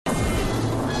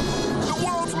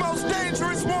most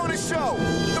dangerous morning show,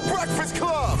 The Breakfast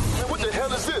Club. Man, what the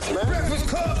hell is this, man? Breakfast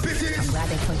Club, bitches. I'm glad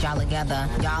they put y'all together.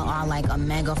 Y'all are like a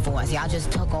mega force. Y'all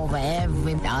just took over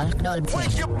every...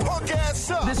 Wake your punk ass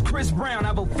up. This Chris Brown.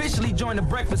 I've officially joined The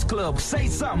Breakfast Club. Say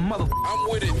something, mother... I'm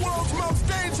with it. The world's most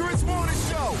dangerous morning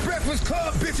show. Breakfast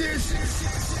Club, bitches.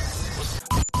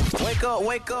 Wake up,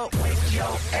 wake up. Wake your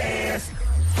ass.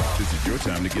 This is your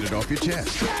time to get it off your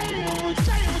chest.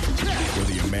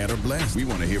 Whether you're mad or blessed, we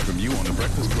want to hear from you on The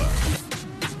Breakfast Club.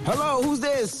 Hello, who's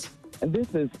this?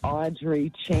 This is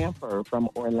Audrey Chamfer from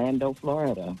Orlando,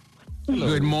 Florida.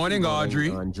 Good morning, Audrey.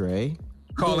 Andre.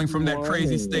 Calling from that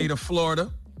crazy state of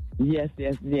Florida. Yes.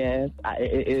 It's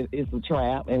a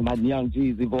trap. In my young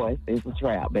Jeezy voice, it's a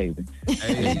trap, baby.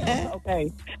 Hey.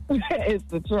 Okay.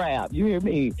 It's a trap. You hear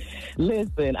me?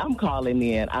 Listen, I'm calling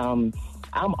in. I'm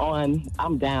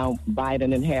down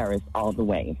Biden and Harris all the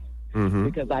way. Mm-hmm.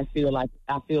 Because I feel like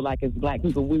as black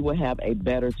people, we will have a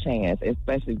better chance,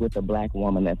 especially with the black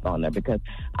woman that's on there, because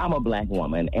I'm a black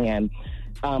woman. And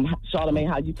Charlamagne,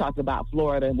 how you talked about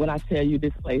Florida, when I tell you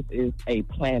this place is a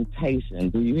plantation,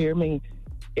 do you hear me?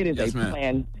 It is yes,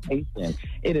 plantation.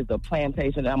 It is a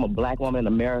plantation. I'm a black woman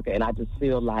in America, and I just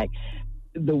feel like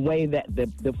the way that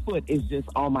the foot is just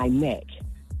on my neck.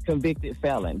 Convicted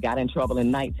felon, got in trouble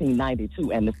in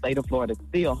 1992, and the state of Florida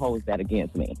still holds that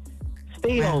against me.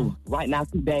 Still, right now,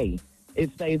 today,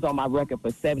 it stays on my record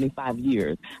for 75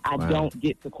 years. I don't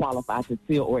get to qualify to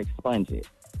seal or expunge it.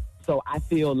 So I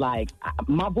feel like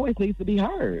my voice needs to be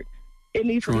heard. It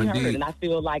needs to be heard, and I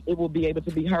feel like it will be able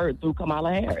to be heard through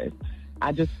Kamala Harris.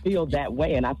 I just feel that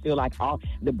way, and I feel like all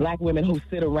the black women who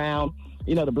sit around,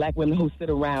 the black women who sit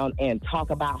around and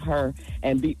talk about her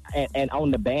and be and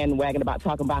on the bandwagon about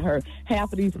talking about her,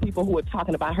 half of these people who are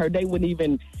talking about her, they wouldn't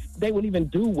even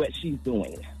do what she's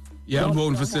doing. Yeah, I'm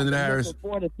voting for Senator Harris.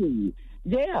 Fortitude.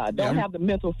 Yeah, don't have the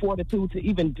mental fortitude to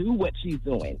even do what she's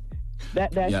doing.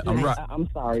 That's I'm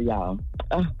sorry, y'all.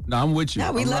 No, I'm with you.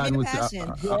 No, we I'm love your with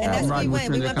passion. You. And that's what we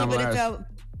want.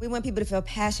 We want people to feel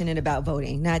passionate about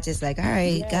voting, not just like, all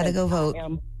right, gotta go vote.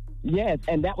 Yes,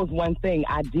 and that was one thing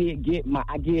I did get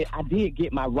I did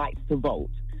get my rights to vote.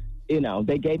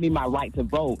 They gave me my right to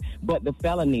vote, but the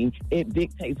felony, it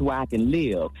dictates where I can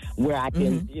live, where I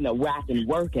can, where I can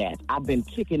work at. I've been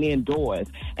kicking in doors,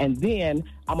 and then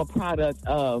I'm a product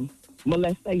of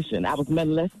molestation. I was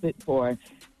molested for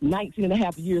 19 and a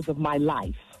half years of my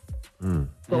life.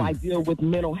 So I deal with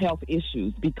mental health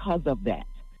issues because of that.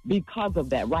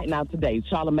 Right now, today,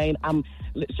 Charlamagne,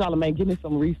 give me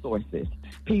some resources.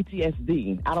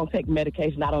 PTSD. I don't take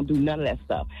medication. I don't do none of that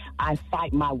stuff. I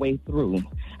fight my way through.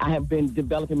 I have been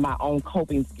developing my own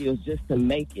coping skills just to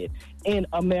make it in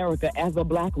America as a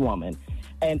black woman.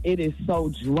 And it is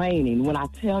so draining. When I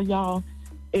tell y'all,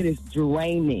 it is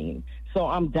draining. So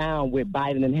I'm down with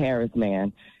Biden and Harris,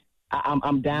 man.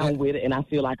 I'm down with it, and I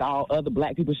feel like all other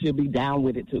black people should be down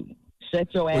with it, too.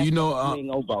 Shut your ass up, you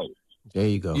ain't gonna vote. There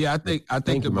you go. Yeah, I think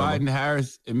the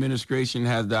Biden-Harris administration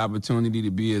has the opportunity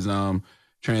to be as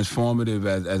transformative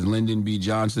as Lyndon B.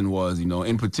 Johnson was,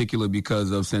 in particular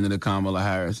because of Senator Kamala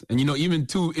Harris. And, even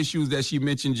two issues that she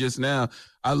mentioned just now,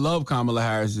 I love Kamala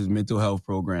Harris's mental health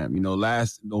program.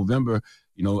 Last November,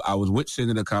 I was with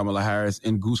Senator Kamala Harris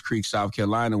in Goose Creek, South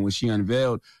Carolina, when she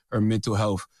unveiled her mental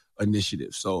health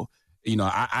initiative. So,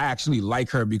 I actually like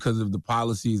her because of the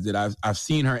policies that I've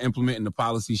seen her implement and the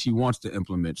policies she wants to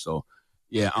implement. So,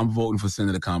 yeah, I'm voting for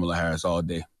Senator Kamala Harris all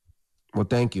day. Well,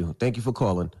 thank you. Thank you for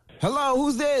calling. Hello,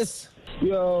 who's this?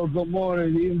 Yo, good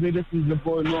morning. This is the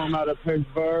boy Norm out of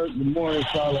Pittsburgh. Good morning,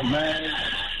 Charlamagne.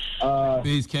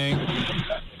 Peace, King.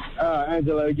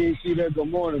 Angela, you see there. Good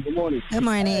morning. Good morning.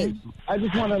 Hey, I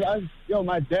just want to,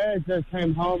 my dad just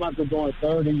came home after going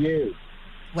 30 years.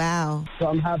 Wow. So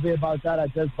I'm happy about that. I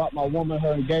just bought my woman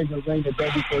her engagement ring the day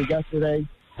before yesterday.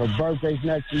 Her birthday's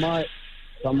next month.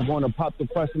 So I'm going to pop the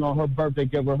question on her birthday,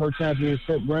 give her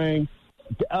championship ring.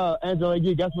 Angela,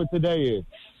 guess what today is?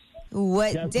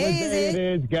 What day is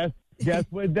it? Guess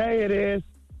what day it is?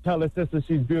 Tell her sister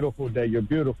she's beautiful today. You're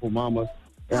beautiful, mama.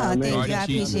 Thank you. I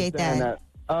appreciate that.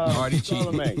 You already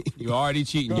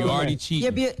cheating. You already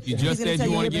cheating. You just said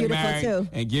you want to get married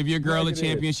and give your girl a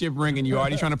championship ring, and you're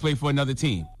already trying to play for another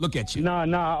team. Look at you. I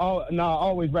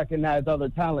always recognize other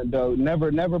talent, though.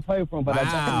 Never play for them, but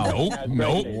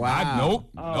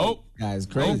Nope. Guys,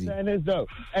 crazy. What I'm saying is, though,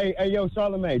 hey, yo,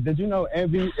 Charlamagne, did you know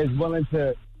Envy is willing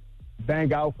to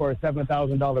bang out for a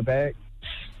 $7,000 bag?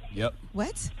 Yep.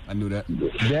 What? I knew that.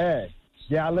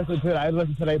 Yeah, I listened to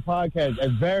their podcast. A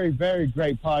very, very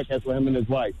great podcast with him and his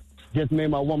wife. Just me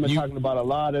and my woman talking about a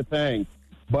lot of things.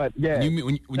 But yeah,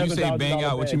 when you say bang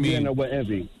out, what you mean? With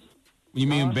Envy. You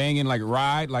mean banging like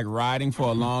riding for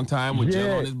a long time with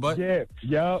gel on his butt? Yeah,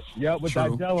 yup, with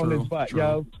that gel on his butt,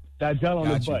 yo. That gel on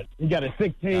his butt. He got a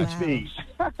 16 speed.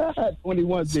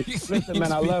 21 speed. Listen,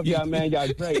 man, I love y'all, man. Y'all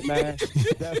great, man.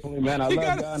 Definitely, man. I love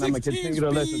y'all, and I'm going to continue to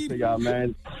listen to y'all,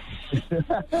 man.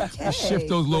 Shift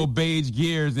those little beige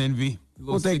gears, Envy.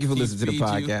 Well, thank you for listening to the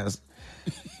podcast.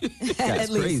 That's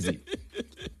crazy.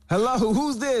 Hello,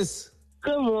 who's this?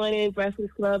 Good morning,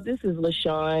 Breakfast Club. This is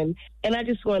LaShawn, and I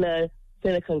just want to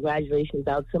send a congratulations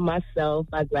out to myself.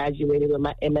 I graduated with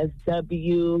my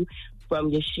MSW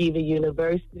from Yeshiva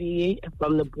University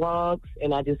from the Bronx,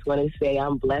 and I just want to say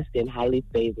I'm blessed and highly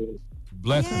favored.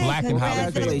 Blessed, black, and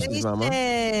highly favored, Mama.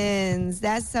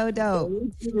 That's so dope.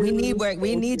 We need work.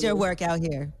 We need your work out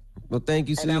here. Well, thank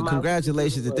you, Sue.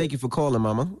 Congratulations, and thank you for calling,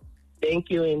 Mama.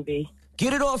 Thank you, Envy.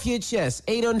 Get it off your chest.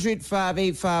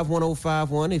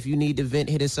 800-585-1051. If you need to vent,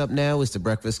 hit us up now. It's The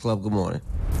Breakfast Club. Good morning.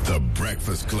 The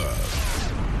Breakfast Club.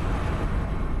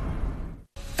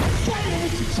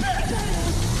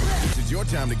 This is your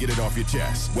time to get it off your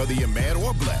chest, whether you're mad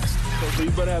or blessed. So you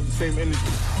better have the same energy.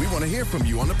 We want to hear from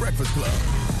you on The Breakfast Club.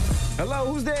 Hello,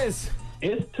 who's this?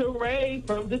 It's Teray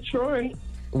from Detroit.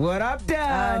 What up,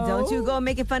 Dad? Don't you go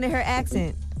making fun of her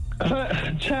accent.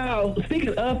 Child,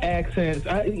 speaking of accents,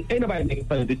 ain't nobody making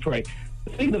fun of Detroit.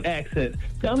 Speaking of accents,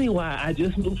 tell me why I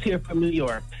just moved here from New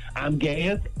York. I'm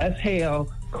gay as hell,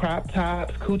 crop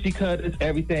tops, coochie cutters,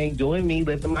 everything, doing me,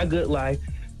 living my good life.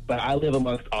 But I live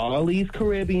amongst all these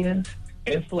Caribbeans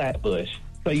in Flatbush.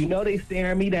 So you know they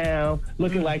staring me down,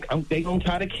 looking like they gonna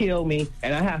try to kill me,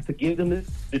 and I have to give them this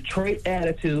Detroit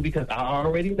attitude because I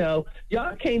already know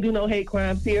y'all can't do no hate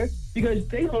crimes here because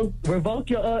they gonna revoke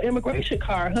your immigration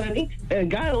card, honey. And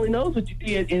God only knows what you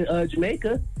did in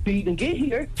Jamaica to even get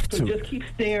here. So just keep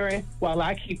staring while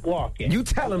I keep walking. You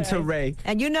tell him, Teray.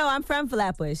 And you know I'm from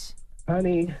Flatbush.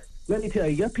 Honey, let me tell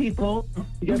you, your people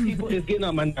is getting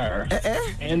on my nerves.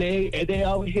 And they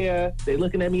over here, they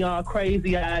looking at me all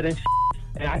crazy-eyed and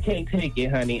and I can't take it,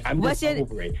 honey. I'm just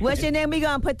over it. What's your name? We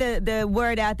gonna put the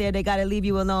word out there. They gotta leave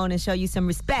you alone and show you some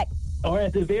respect. Or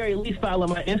at the very least, follow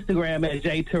my Instagram at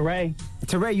JTeray.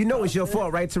 Teray, you know it's your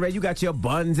fault, right, Teray? You got your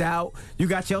buns out. You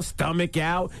got your stomach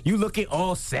out. You looking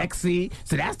all sexy.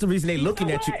 So that's the reason they looking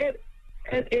at you.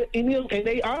 And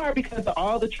they are because of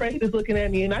all the trade is looking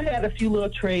at me. And I had a few little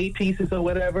trade pieces or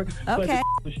whatever. But the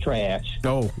was trash.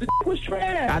 Oh. The was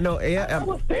trash. I know. Yeah, I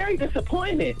was very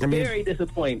disappointed. Very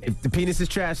disappointed. If the penis is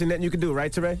trash, and nothing you can do,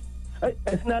 right, Teray?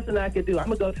 It's nothing I can do. I'm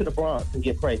going to go to the Bronx and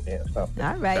get pregnant or something.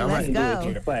 All right, let's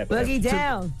go. Boogie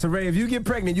down. Teray, if you get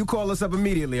pregnant, you call us up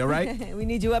immediately, all right? We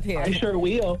need you up here. I sure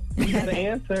will. We got the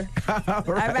answer. All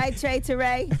right,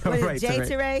 Teray. What is it, Jay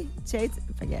Teray?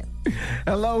 Forget.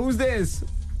 Hello, who's this?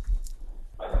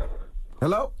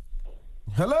 Hello?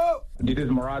 Hello? This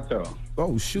is Morato.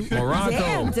 Oh, shoot.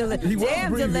 Morato.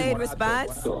 Damn delayed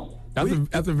response.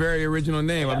 That's a very original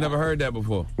name. I've never heard that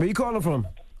before. Where you calling from?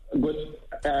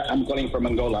 I'm calling from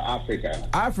Angola, Africa.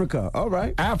 Africa. All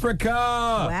right. Africa.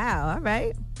 Wow. All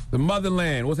right. The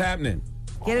motherland. What's happening?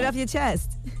 Get it off your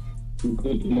chest.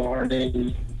 Good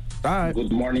morning. All right.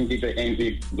 Good morning, DJ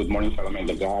Envy. Good morning, Charlamagne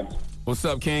the God. What's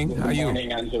up, King? How you? Good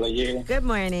morning, Angela here. Good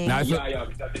morning. It's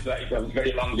a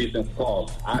very long distance call.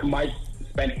 I might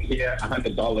spend here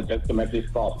 $100 just to make this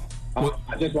call. I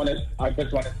just want to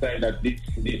say that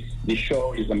this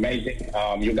show is amazing.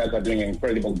 You guys are doing an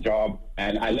incredible job,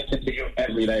 and I listen to you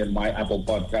every day on my Apple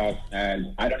podcast.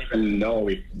 And I don't even know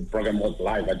if the program was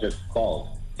live. I just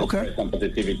called. Okay. Some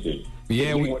positivity.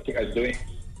 Yeah, keep what you guys doing,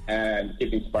 and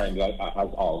keep inspiring us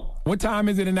all. What time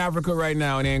is it in Africa right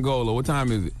now in Angola? What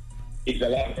time is it? It's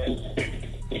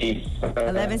 11:16.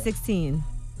 11:16.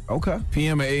 Okay.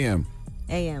 PM or AM?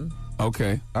 AM.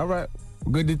 Okay. All right.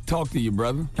 Good to talk to you,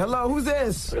 brother. Hello, who's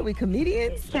this? What are we,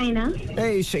 comedians? Shayna.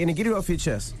 Hey, Shayna, get it off your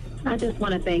chest. I just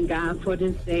want to thank God for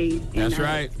this day. That's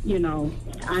right. You know,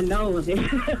 I know. Look, thank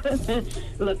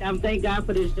God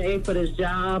for this day, for this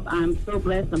job. I'm so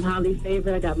blessed. I'm highly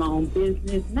favored. I got my own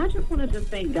business. And I just want to just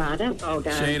thank God. That's all,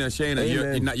 guys.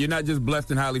 Shayna, you're not just blessed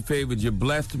and highly favored. You're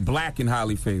blessed, black, and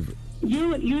highly favored.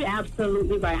 You're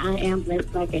absolutely right. I am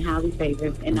blessed, black, and highly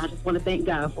favored. And I just want to thank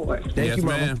God for it. Thank you,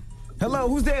 Mama. Man. Hello,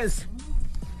 who's this?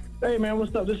 Hey, man,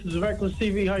 what's up? This is Reckless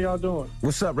TV. How y'all doing?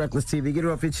 What's up, Reckless TV? Get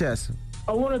it off your chest.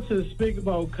 I wanted to speak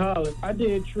about college. I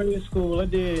did trade school. I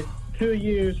did 2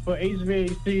 years for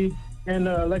HVAC and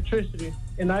electricity,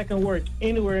 and I can work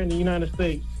anywhere in the United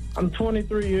States. I'm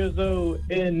 23 years old,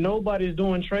 and nobody's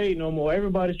doing trade no more.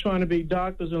 Everybody's trying to be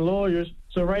doctors and lawyers.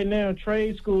 So right now,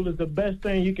 trade school is the best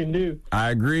thing you can do. I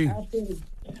agree.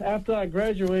 After I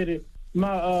graduated,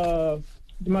 my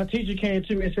my teacher came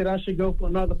to me and said I should go for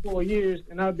another 4 years,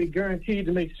 and I'd be guaranteed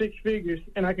to make 6 figures,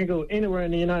 and I can go anywhere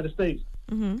in the United States.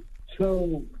 Mm-hmm.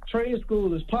 So trade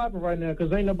school is popping right now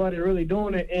because ain't nobody really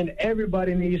doing it, and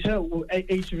everybody needs help with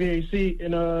HVAC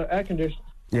and air conditioning.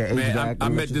 Yeah, man, I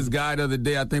met this guy the other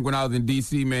day, I think when I was in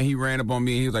D.C., man, he ran up on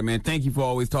me and he was like, man, thank you for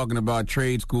always talking about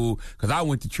trade school, because I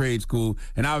went to trade school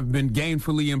and I've been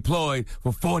gainfully employed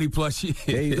for 40 plus years.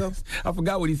 There you go. I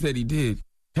forgot what he said he did.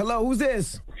 Hello, who's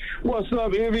this? What's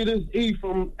up, Envy? This is E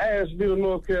from Asheville,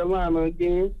 North Carolina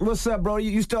again. What's up, bro?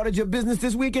 You started your business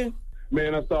this weekend?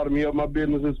 Man, I started me up my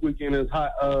business this weekend. It's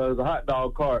a hot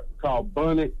dog cart called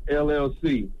Bunny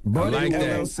LLC. Bunny I like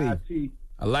LLC.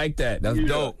 I like that. That's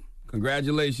dope.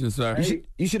 Congratulations, sir.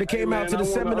 You should have came out to the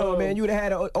seminar, man. You would have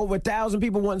had over 1,000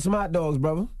 people wanting some hot dogs,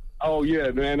 brother. Oh,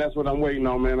 yeah, man. That's what I'm waiting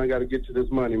on, man. I got to get to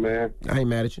this money, man. I ain't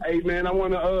mad at you. Hey, man, I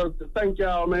want to thank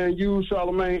y'all, man. You,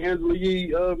 Charlamagne, Angela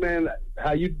Yee, man,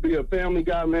 how you be a family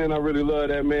guy, man. I really love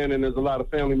that, man. And there's a lot of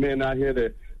family men out here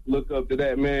that look up to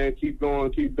that, man. Keep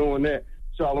going, keep doing that.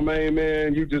 Charlamagne,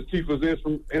 man, you just keep us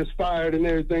inspired and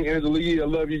everything. Angela Yee, I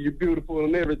love you. You're beautiful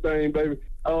and everything, baby.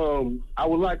 I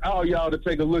would like all y'all to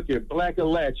take a look at Black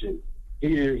Appalachian.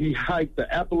 He hiked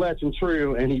the Appalachian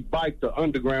Trail and he biked the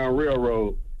Underground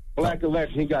Railroad. Black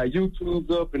Appalachian, he got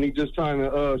YouTube's up and he just trying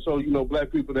to show,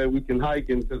 black people that we can hike,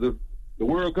 and because if the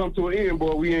world come to an end,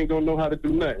 boy, we ain't gonna know how to do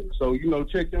nothing. So,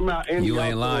 check them out. And you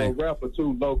ain't lying. Rapper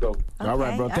too, logo. Okay, all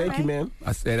right, bro. Thank you, man.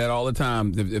 I say that all the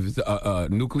time. If it's a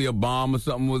nuclear bomb or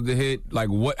something was to hit, like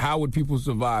how would people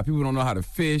survive? People don't know how to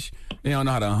fish. They don't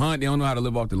know how to hunt. They don't know how to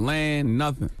live off the land.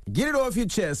 Nothing. Get it off your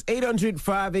chest.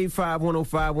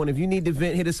 800-585-1051. If you need to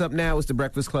vent, hit us up now. It's The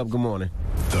Breakfast Club. Good morning.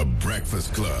 The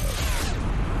Breakfast Club.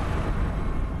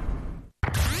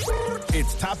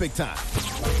 It's topic time.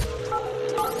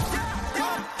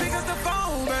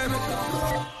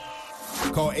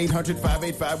 Call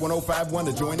 800-585-1051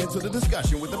 to join into the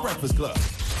discussion with The Breakfast Club.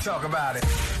 Talk about it.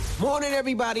 Morning,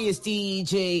 everybody. It's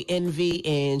DJ Envy,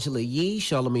 Angela Yee,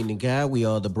 Charlamagne the Guy. We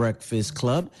are The Breakfast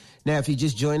Club. Now, if you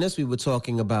just joined us, we were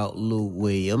talking about Lou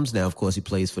Williams. Now, of course, he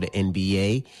plays for the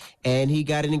NBA, and he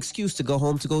got an excuse to go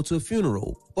home to go to a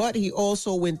funeral. But he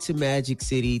also went to Magic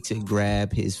City to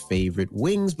grab his favorite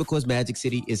wings because Magic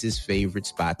City is his favorite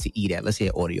spot to eat at. Let's hear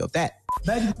audio of that.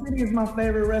 Magic City is my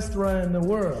favorite restaurant in the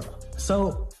world.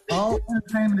 So all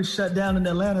entertainment is shut down in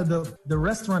Atlanta. The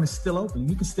restaurant is still open.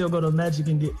 You can still go to Magic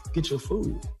and get your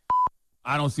food.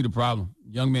 I don't see the problem.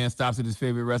 Young man stops at his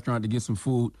favorite restaurant to get some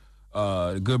food.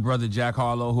 The good brother Jack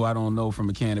Harlow, who I don't know from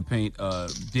a can of paint,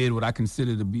 did what I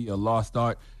consider to be a lost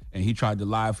art, and he tried to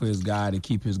lie for his guy to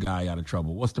keep his guy out of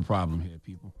trouble. What's the problem here,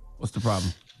 people? What's the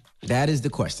problem? That is the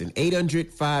question.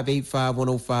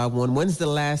 800-585-1051. When's the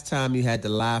last time you had to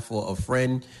lie for a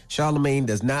friend? Charlamagne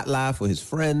does not lie for his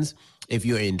friends. If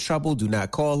you're in trouble, do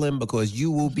not call him because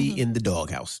you will be in the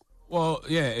doghouse. Well,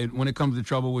 yeah, when it comes to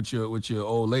trouble with your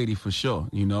old lady, for sure,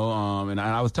 and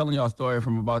I was telling y'all a story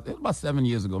from about 7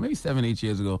 years ago, maybe 7-8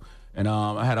 years ago, and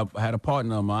I had a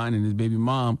partner of mine, and his baby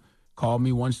mom called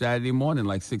me one Saturday morning,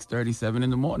 like 6:30, 7 in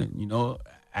the morning,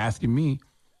 asking me,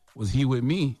 was he with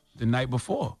me the night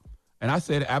before? And I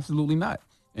said, absolutely not.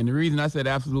 And the reason I said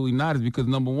absolutely not is because,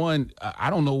 number one, I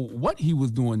don't know what he was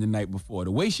doing the night before.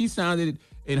 The way she sounded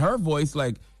in her voice,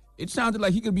 like, it sounded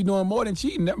like he could be doing more than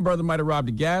cheating. That brother might have robbed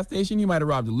a gas station. He might have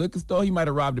robbed a liquor store. He might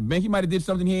have robbed a bank. He might have did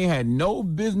something he ain't had no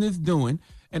business doing.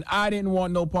 And I didn't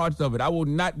want no parts of it. I will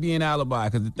not be an alibi.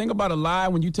 Because the thing about a lie,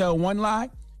 when you tell one lie,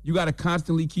 you got to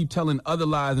constantly keep telling other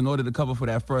lies in order to cover for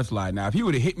that first lie. Now, if he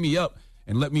would have hit me up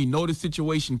and let me know the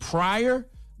situation prior,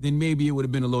 then maybe it would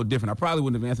have been a little different. I probably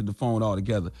wouldn't have answered the phone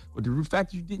altogether. But the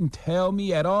fact that you didn't tell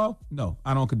me at all, no,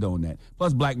 I don't condone that.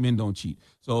 Plus, black men don't cheat.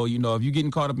 So, if you're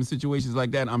getting caught up in situations like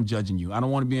that, I'm judging you. I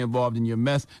don't want to be involved in your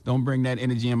mess. Don't bring that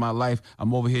energy in my life.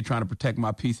 I'm over here trying to protect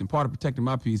my peace, and part of protecting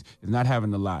my peace is not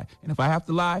having to lie. And if I have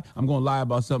to lie, I'm going to lie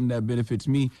about something that benefits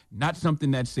me, not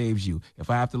something that saves you. If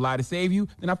I have to lie to save you,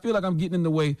 then I feel like I'm getting in the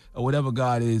way of whatever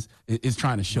God is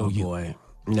trying to show you. Boy.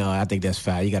 No, I think that's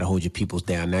foul. You got to hold your peoples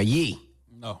down. Now, Yee.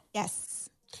 No. Yes.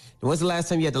 When's the last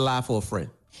time you had to lie for a friend?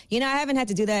 I haven't had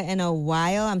to do that in a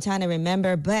while. I'm trying to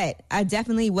remember, but I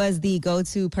definitely was the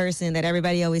go-to person that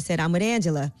everybody always said, I'm with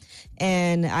Angela.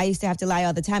 And I used to have to lie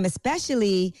all the time,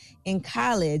 especially in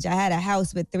college. I had a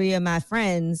house with 3 of my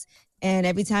friends, and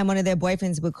every time one of their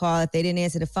boyfriends would call, if they didn't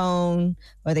answer the phone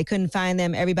or they couldn't find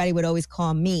them, everybody would always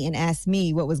call me and ask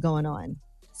me what was going on.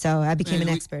 So I became an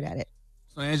expert at it.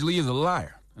 So Angela is a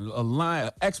liar,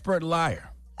 expert liar.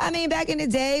 I mean, back in the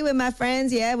day with my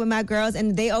friends, with my girls,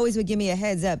 and they always would give me a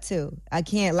heads up, too. I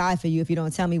can't lie for you if you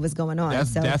don't tell me what's going on.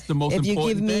 That's the most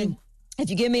important thing. if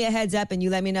you give me a heads up and you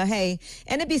let me know, hey,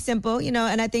 and it'd be simple,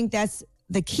 and I think that's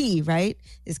the key, right?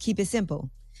 Is keep it simple.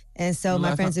 And so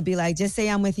my friends would be like, just say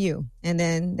I'm with you. And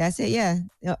then that's it, yeah.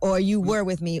 Or you were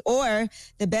with me. Or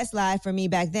the best lie for me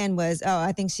back then was, oh,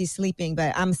 I think she's sleeping,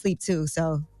 but I'm asleep too,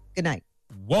 so good night.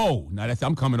 Whoa, now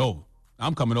I'm coming over.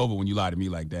 I'm coming over when you lie to me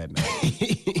like that. Now.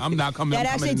 I'm not coming. That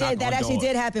actually did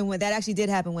happen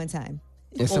one time.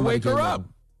 Well, wake her up.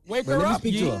 Wake her up.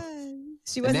 She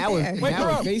wasn't there. Wake her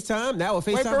up. FaceTime. Now we're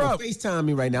FaceTime. FaceTime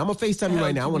me right now. I'm gonna FaceTime you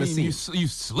right now. I want to see you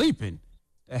sleeping.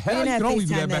 The hell, you can only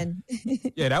do that back.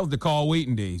 Yeah, that was the call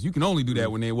waiting days. You can only do that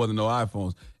when there wasn't no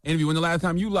iPhones. Envy, when the last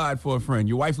time you lied for a friend?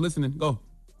 Your wife's listening. Go.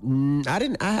 I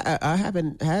didn't. I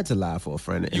haven't had to lie for a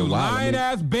friend in you a while. Lying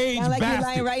ass beige like bastard. You're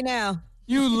lying right now.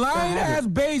 You lying ass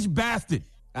beige bastard.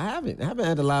 I haven't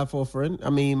had to lie for a friend. I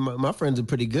mean, my friends are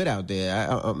pretty good out there.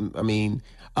 I mean,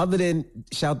 other than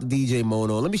shout to DJ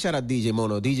Mono. Let me shout out DJ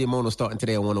Mono. DJ Mono starting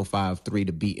today at 105.3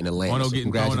 The Beat in Atlanta. Mono so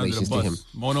getting congratulations thrown to under the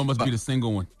bus. him. Mono must be the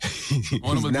single one.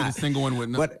 Mono must be the single one with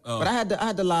no. But I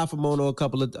had to lie for Mono a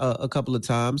couple of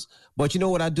times. But you know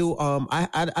what I do?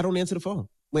 I don't answer the phone.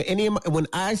 When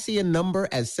I see a number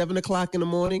at 7:00 in the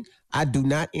morning, I do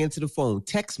not answer the phone.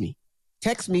 Text me.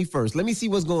 Text me first. Let me see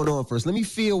what's going on first. Let me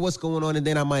feel what's going on, and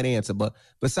then I might answer. But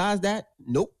besides that,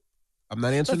 nope. I'm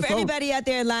not answering the phone. But for everybody out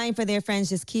there lying for their friends,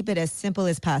 just keep it as simple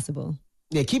as possible.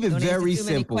 Yeah, keep it very simple. Too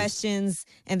many simple. Questions,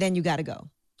 and then you got to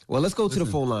go. Well, let's go to the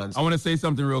phone lines. I want to say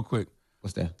something real quick.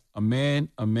 What's that? A man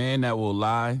that will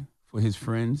lie for his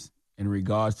friends in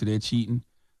regards to their cheating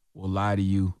will lie to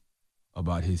you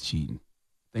about his cheating.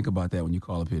 Think about that when you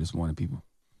call up here this morning, people.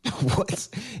 What?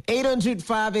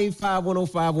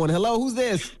 800-585-1051. Hello, who's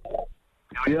this?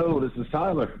 Yo, this is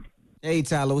Tyler. Hey,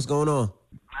 Tyler, what's going on?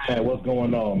 Man, what's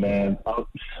going on, man?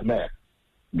 Man,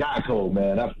 guy code,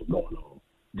 man. That's what's going on.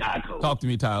 Guy code. Talk to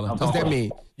me, Tyler. What's that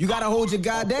mean? You got to hold your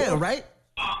guy down, right?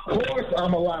 Of course,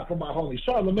 I'm a lie for my homie,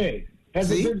 Charlamagne. Has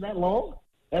it been that long?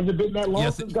 Has it been that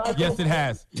long since guy code? Yes, it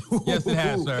has. Yes, it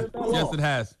has, sir. Yes, it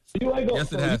has.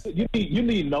 Yes, it has. You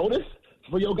need notice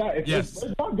for your guy.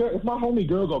 If my homie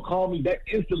girl gonna call me, that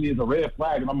instantly is a red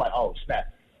flag, and I'm like, oh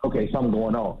snap, okay, something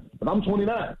going on. But I'm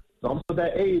 29, so I'm still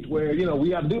at that age where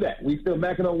we got to do that. We still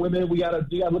macking on women. You gotta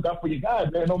look out for your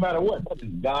guys, man. No matter what,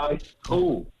 guy,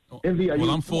 cool. Envy,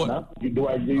 I'm 40. Do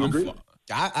you agree?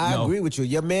 I agree with you.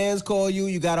 Your man's call you,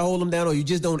 you got to hold him down, or you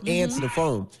just don't answer the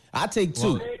phone. I take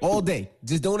two all day.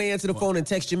 Just don't answer the phone and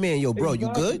text your man, yo, bro,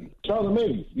 you good?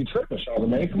 Charlamagne, you tripping,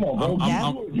 Charlamagne. Come on, bro.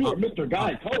 You are Mr.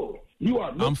 Guy Code. You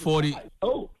are Mr. I'm 40.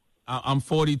 I'm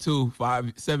 42.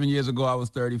 7 years ago, I was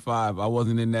 35. I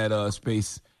wasn't in that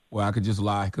space where I could just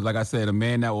lie. Because like I said, a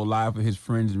man that will lie for his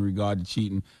friends in regard to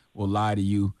cheating will lie to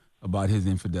you about his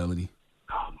infidelity.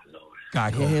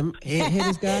 God, hear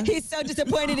this guy? He's so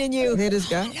disappointed in you. Hear this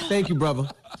guy? Thank you, brother.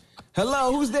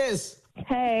 Hello, who's this?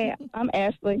 Hey, I'm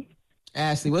Ashley.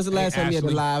 Ashley, when's the last time you had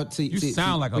to lie to you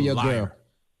sound like a your liar. girl?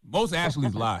 Most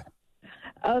Ashleys lie.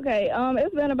 Okay,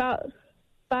 it's been about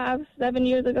 5-7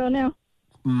 years ago now.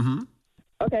 Mm-hmm.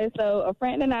 Okay, so a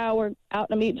friend and I were out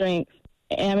to meet drinks,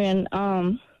 and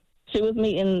she was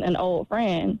meeting an old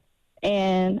friend,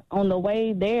 and on the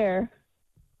way there,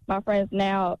 my friend's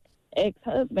now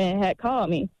ex-husband had called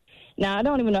me. Now, I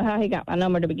don't even know how he got my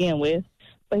number to begin with,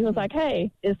 but he was like, hey,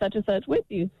 is such and such with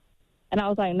you? And I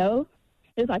was like, no.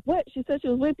 He's like, what? She said she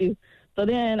was with you. So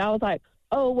then I was like,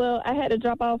 oh, well, I had to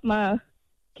drop off my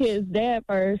kid's dad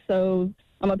first, so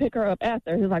I'm going to pick her up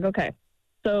after. He's like, okay.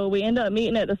 So we end up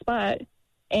meeting at the spot,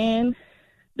 and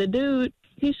the dude,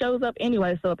 he shows up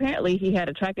anyway, so apparently he had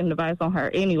a tracking device on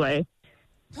her anyway.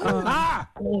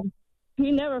 He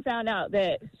never found out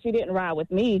that she didn't ride with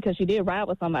me because she did ride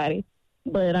with somebody.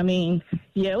 But, I mean,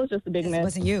 yeah, it was just a big mess. It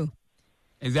wasn't you.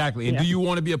 Exactly. And do you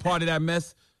want to be a part of that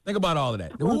mess? Think about all of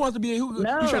that. Who wants to be who's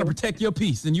trying to protect your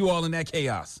peace and you all in that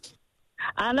chaos?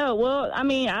 I know. Well, I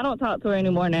mean, I don't talk to her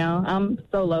anymore now. I'm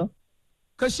solo.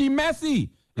 Because she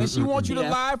messy and she wants you to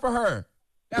lie for her.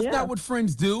 That's not what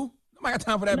friends do. Nobody got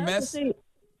time for that mess.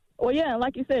 Well, yeah,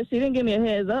 like you said, she didn't give me a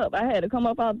heads up. I had to come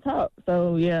up off the top.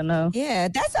 So, yeah, no. Yeah,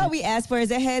 that's all we ask for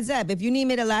is a heads up. If you need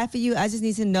me to lie for you, I just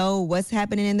need to know what's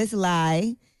happening in this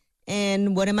lie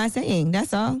and what am I saying.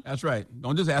 That's all. That's right.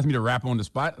 Don't just ask me to rap on the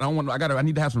spot. I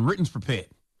need to have some writtens prepared.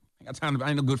 I got time. I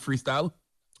ain't no good freestyler.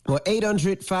 Well,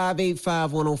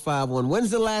 800-585-1051. When's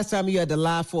the last time you had to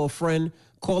lie for a friend?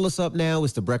 Call us up now.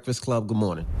 It's The Breakfast Club. Good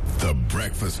morning. The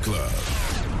Breakfast Club.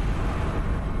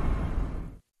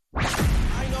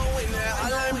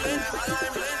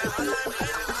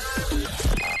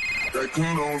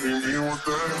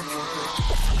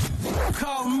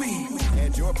 Call me.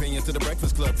 Add your opinion to the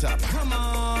Breakfast Club topic. Come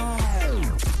on.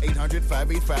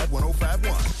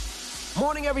 800-585-1051.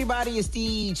 Morning, everybody. It's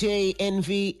DJ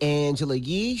Envy, Angela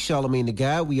Yee, Charlamagne the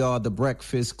Guy. We are the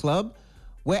Breakfast Club.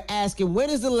 We're asking, when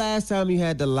is the last time you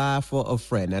had to lie for a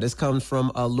friend? Now, this comes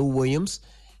from Lou Williams.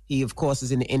 He, of course,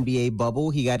 is in the NBA bubble.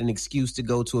 He got an excuse to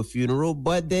go to a funeral,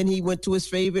 but then he went to his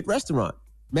favorite restaurant,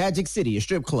 Magic City, a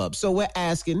strip club. So we're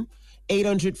asking,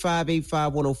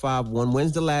 800-585-1051,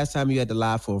 when's the last time you had to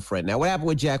lie for a friend? Now, what happened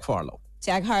with Jack Harlow?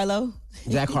 Jack Harlow?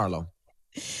 Jack Harlow.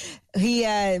 He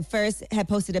first had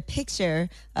posted a picture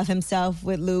of himself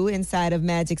with Lou inside of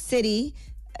Magic City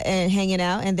and hanging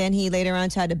out. And then he later on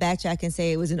tried to backtrack and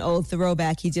say it was an old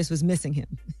throwback. He just was missing him.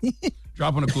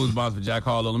 Dropping the clues bombs for Jack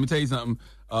Harlow. Let me tell you something.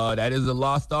 That is a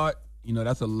lost art. You know,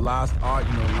 that's a lost art.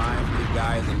 You know, lying for the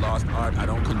guy is a lost art. I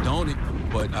don't condone it,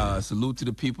 but salute to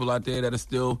the people out there that are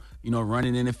still, you know,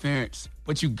 running interference.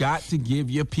 But you got to give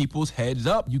your people's heads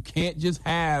up. You can't just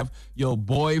have your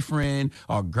boyfriend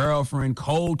or girlfriend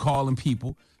cold calling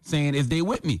people saying, is they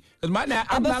with me? Because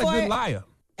I'm not a good liar.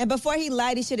 And before he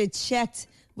lied, he should have checked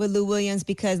with Lou Williams,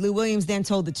 because Lou Williams then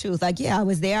told the truth. Like, yeah, I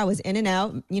was there. I was in and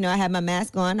out. You know, I had my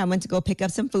mask on. I went to go pick up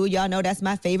some food. Y'all know that's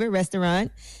my favorite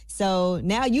restaurant. So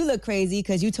now you look crazy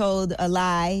because you told a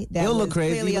lie that was look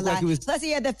crazy. clearly a lie. Like Plus,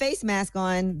 he had the face mask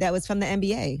on that was from the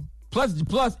NBA.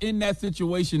 Plus, in that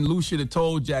situation, Lou should have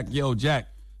told Jack, yo, Jack,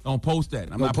 don't post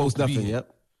that. I'm not supposed to be here.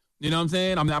 Yep. You know what I'm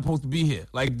saying? I'm not supposed to be here.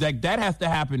 Like, that has to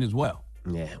happen as well.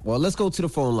 Yeah. Well, let's go to the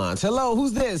phone lines. Hello,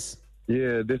 who's this?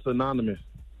 Yeah, this Anonymous.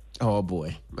 Oh,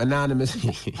 boy. Anonymous.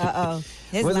 Uh-oh.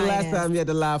 When's the last time you had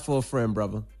to lie for a friend,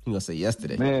 brother? You going to say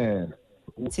yesterday. Man,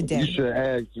 today. You should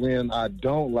ask when I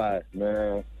don't lie,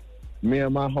 man. Me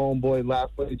and my homeboy lie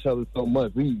for each other so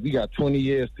much. We got 20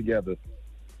 years together.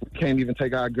 We can't even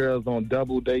take our girls on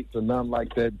double dates or nothing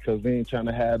like that because we ain't trying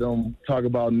to have them talk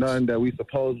about nothing that we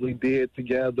supposedly did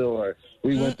together, or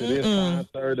we went to this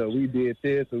concert, or we did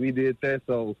this, or we did that.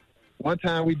 So one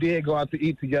time we did go out to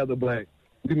eat together, but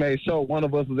we made sure one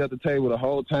of us was at the table the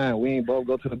whole time. We ain't both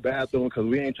go to the bathroom because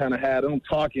we ain't trying to have them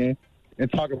talking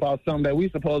and talk about something that we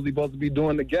supposed to be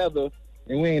doing together,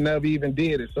 and we ain't never even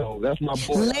did it. So that's my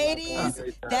boy. Ladies,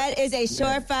 that is a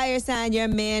surefire sign your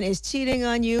man is cheating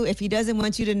on you if he doesn't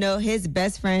want you to know his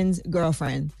best friend's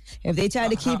girlfriend. If they try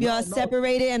to keep y'all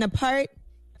separated and apart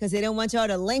because they don't want y'all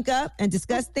to link up and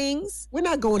discuss things. We're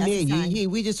not going there, Yee.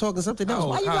 We just talking something else.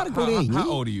 Why you got to go there, Yee? How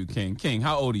old are you, King? King,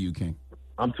 how old are you, King?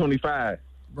 I'm 25.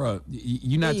 Bro,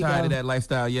 you're not tired of that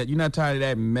lifestyle yet? You're not tired of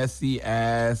that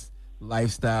messy-ass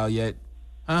lifestyle yet?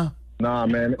 Huh? Nah,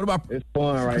 man. What about it's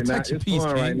fun right now? It's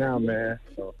fun right now, man.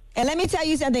 So. And let me tell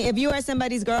you something. If you are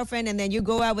somebody's girlfriend and then you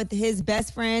go out with his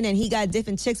best friend and he got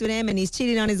different chicks with him and he's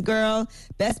cheating on his girl,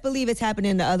 best believe it's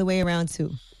happening the other way around,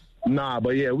 too. Nah,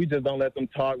 but yeah, we just don't let them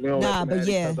talk. We don't let them add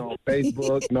each other on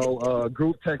Facebook, no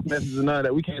group text messages and none of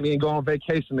that. We can't even go on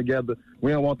vacation together.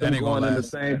 We don't want them going in the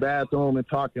same bathroom and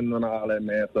talking and all that,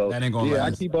 man. So that ain't gonna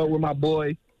last. I keep up with my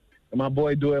boy, and my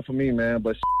boy do it for me, man.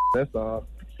 But that's all.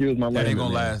 Excuse my language. That ain't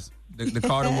gonna last. The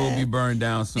Carter will be burned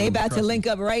down soon. They about to link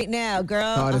up right now,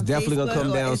 girl. Carter's definitely gonna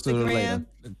come down sooner or later.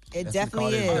 It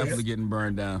definitely is. Definitely getting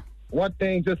burned down. One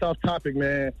thing, just off topic,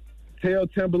 man. Tell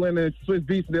Timberland and Swiss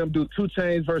Beats them do 2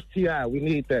 Chainz versus T.I. We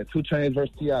need that. 2 Chainz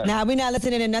versus T.I. Nah, we're not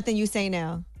listening to nothing you say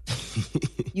now.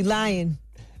 You lying.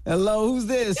 Hello, who's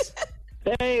this?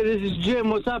 Hey, this is Jim.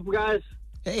 What's up, guys?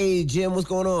 Hey, Jim, what's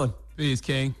going on? Peace,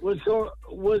 King. What's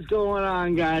going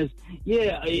on, guys?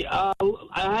 Yeah,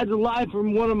 I had to lie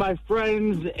from one of my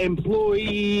friends'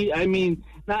 employee. I mean,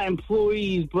 not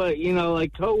employees, but, you know,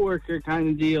 like coworker kind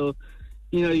of deal.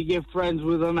 You know, you get friends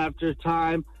with them after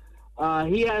time.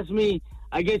 He asked me,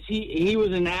 I guess he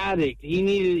was an addict. He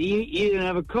didn't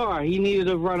have a car. He needed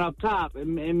to run up top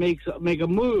and make a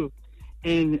move.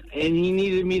 And he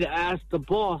needed me to ask the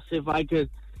boss if I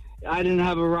didn't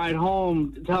have a ride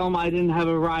home, tell him I didn't have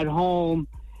a ride home,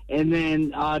 and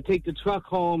then take the truck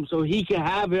home so he could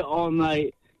have it all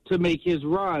night to make his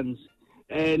runs.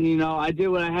 And, you know, I did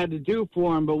what I had to do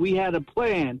for him, but we had a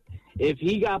plan. If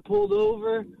he got pulled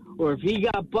over or if he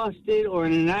got busted or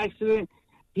in an accident,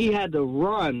 he had to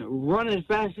run as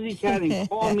fast as he can and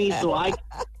call me so I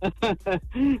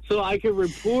could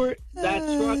report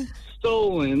that truck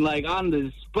stolen, like, on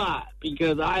the spot,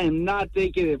 because I am not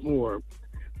taking it for him.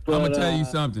 But, I'm going to tell you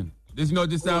something. You know what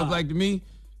this sounds like to me?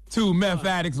 2 meth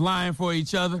addicts lying for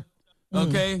each other.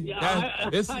 Okay?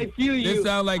 Yeah, I feel you. This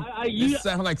sounds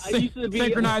like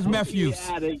synchronized meth use.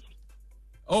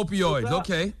 Opioids,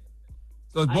 okay.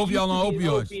 So both of y'all on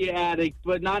opioids. Opiate addict,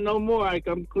 but not no more.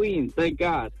 I'm clean, thank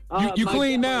God. You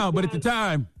clean now, but at the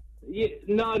time. Yeah,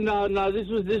 no. This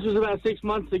was about 6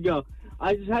 months ago.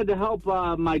 I just had to help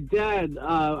my dad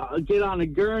get on a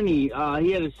gurney.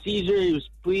 He had a seizure. He was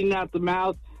bleeding out the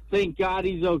mouth. thank God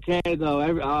he's okay, though.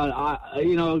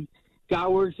 You know, God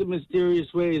works in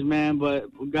mysterious ways, man, but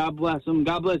God bless him.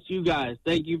 God bless you guys.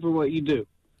 Thank you for what you do.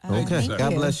 Okay.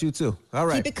 God bless you, too. All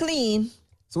right. Keep it clean.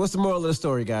 So what's the moral of the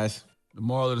story, guys? The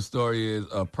moral of the story is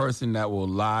a person that will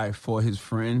lie for his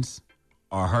friends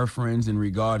or her friends in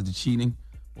regards to cheating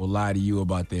will lie to you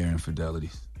about their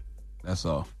infidelities. That's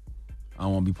all. I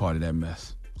don't want to be part of that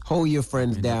mess. Hold your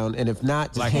friends down, and if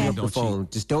not, just hang up the phone.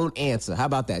 Cheat. Just don't answer. How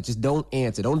about that? Just don't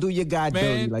answer. Don't do your guy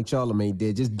dirty like Charlamagne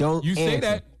did. Just don't answer. Say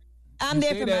that. I'm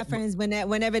there for my friends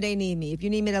whenever they need me. If you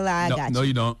need me to lie, I got you. No,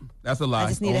 you don't. That's a lie. I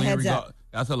just need a heads up.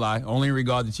 That's a lie. Only in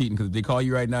regard to cheating, because if they call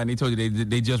you right now and they told you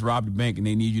they just robbed the bank and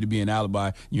they need you to be an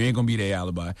alibi, you ain't going to be their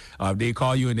alibi. If they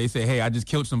call you and they say, hey, I just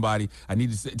killed somebody, I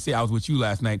need to say I was with you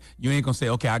last night, you ain't going to say,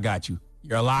 okay, I got you.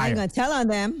 You're a liar. I ain't going to tell on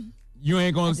them. You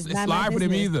ain't going to slide for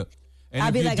them either. And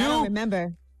I'll be like, I don't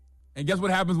remember. And guess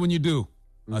what happens when you do?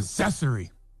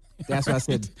 Accessory. That's what I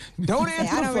said. Don't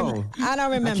answer the phone. I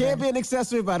don't remember. I can't be an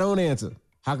accessory if I don't answer.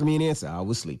 How come you didn't answer? I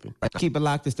was sleeping. Keep it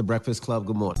locked. It's the Breakfast Club.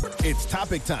 Good morning. It's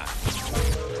topic time.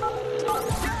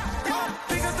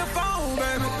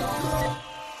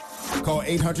 Call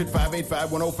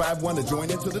 800-585-1051 to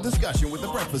join into the discussion with the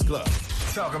Breakfast Club.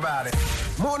 Talk about it.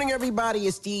 Morning, everybody.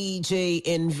 It's DJ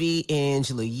NV,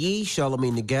 Angela Yee,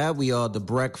 Charlamagne the God. We are the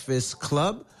Breakfast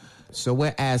Club. So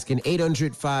we're asking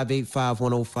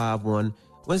 800-585-1051.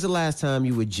 When's the last time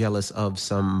you were jealous of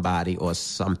somebody or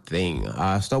something?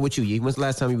 Start with you, Yee. When's the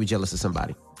last time you were jealous of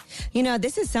somebody? You know,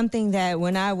 this is something that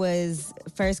when I was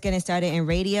first getting started in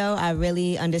radio, I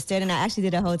really understood. And I actually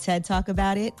did a whole TED talk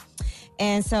about it.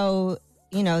 And so,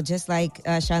 you know, just like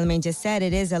Charlamagne just said,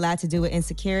 it is a lot to do with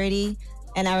insecurity.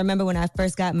 And I remember when I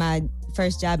first got my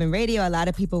first job in radio, a lot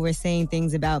of people were saying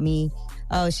things about me.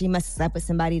 Oh, she must have slept with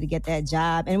somebody to get that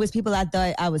job. And it was people I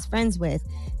thought I was friends with.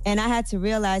 And I had to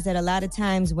realize that a lot of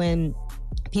times when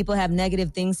people have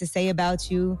negative things to say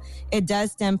about you, it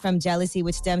does stem from jealousy,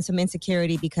 which stems from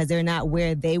insecurity because they're not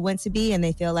where they want to be. And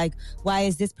they feel like, why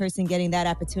is this person getting that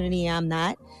opportunity and I'm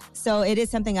not? So it is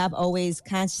something I've always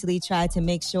consciously tried to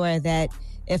make sure that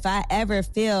if I ever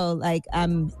feel like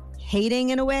I'm hating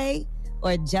in a way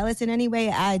or jealous in any way,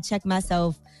 I check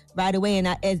myself right away.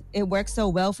 And it works so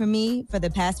well for me for the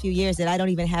past few years that I don't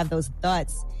even have those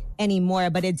thoughts anymore.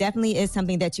 But it definitely is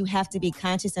something that you have to be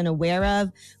conscious and aware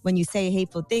of when you say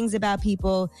hateful things about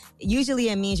people. Usually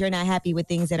it means you're not happy with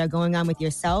things that are going on with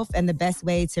yourself. And the best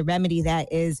way to remedy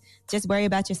that is just worry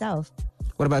about yourself.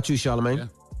 What about you, Charlamagne? Yeah.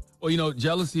 Well, you know,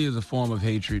 jealousy is a form of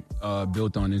hatred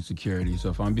built on insecurity. So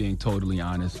if I'm being totally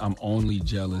honest, I'm only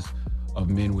jealous of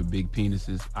men with big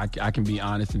penises. I can be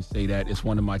honest and say that it's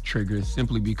one of my triggers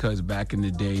simply because back in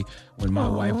the day when my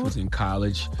wife was in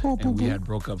college and we had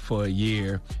broke up for a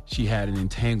year, she had an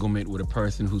entanglement with a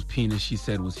person whose penis she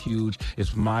said was huge.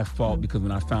 It's my fault because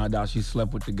when I found out she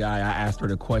slept with the guy, I asked her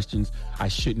the questions I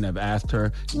shouldn't have asked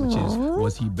her, which is,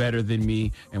 was he better than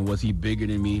me and was he bigger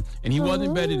than me? And he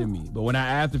wasn't better than me. But when I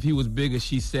asked if he was bigger,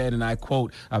 she said, and I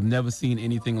quote, "I've never seen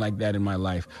anything like that in my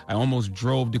life. I almost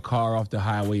drove the car off the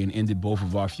highway and ended both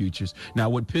of our futures." Now,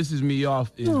 what pisses me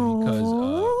off is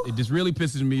because it just really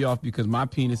pisses me off because my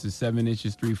penis is 7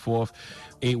 inches 3/4,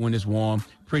 8 when it's warm,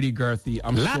 pretty girthy.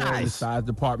 I'm sure in the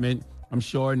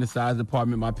size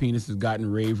department, my penis has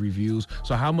gotten rave reviews.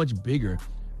 So how much bigger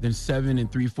than 7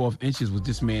 3/4 inches was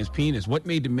this man's penis? What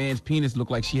made the man's penis look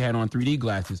like she had on 3D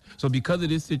glasses? So because of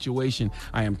this situation,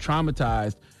 I am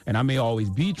traumatized, and I may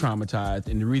always be traumatized.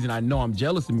 And the reason I know I'm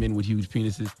jealous of men with huge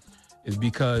penises is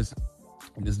because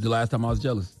this is the last time I was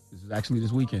jealous. This is actually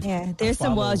this weekend. Yeah, there's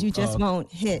some walls you just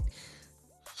won't hit.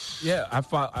 Yeah, I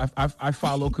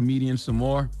follow comedian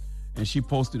Samore, and she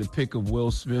posted a pic of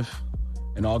Will Smith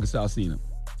and August Alsina.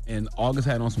 And August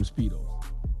had on some Speedos.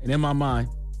 And in my mind,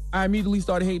 I immediately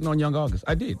started hating on young August.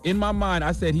 I did. In my mind,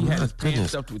 I said he had his pants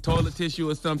stuffed with toilet tissue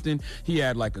or something. He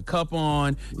had like a cup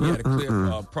on. He had a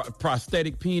clear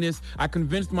prosthetic penis. I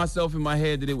convinced myself in my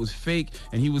head that it was fake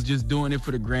and he was just doing it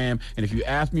for the gram. And if you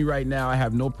ask me right now, I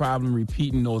have no problem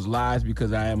repeating those lies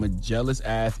because I am a jealous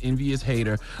ass, envious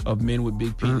hater of men with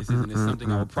big penises. And it's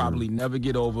something I will probably never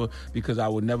get over because I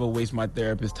would never waste my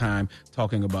therapist's time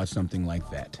talking about something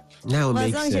like that. Now it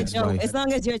makes sense. As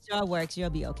long as your jaw works, you'll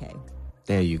be okay.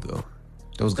 There you go.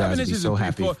 Those guys would be so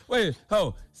happy.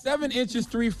 7 inches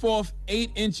 3/4,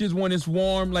 8 inches when it's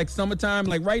warm, like summertime.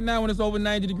 Like right now when it's over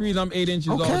 90 degrees, I'm 8 inches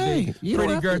all day.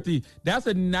 Pretty girthy. That's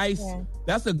a nice,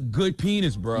 that's a good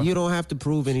penis, bro. You don't have to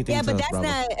prove anything to but us, that's brother.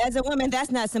 not, as a woman, that's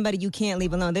not somebody you can't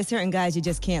leave alone. There's certain guys you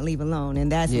just can't leave alone.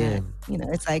 And that's not,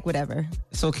 it's like whatever.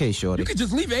 It's okay, shorty. You could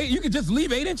just leave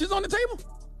 8 inches on the table.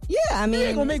 Yeah, I mean, You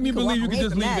ain't gonna make me you can believe you walk can away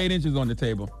just from leave that. 8 inches on the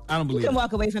table. I don't You believe can it.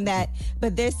 walk away from that,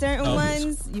 but there's certain Oh.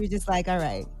 ones you're just like, all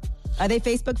right. Are they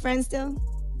Facebook friends still?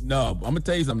 No, I'm gonna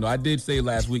tell you something though. I did say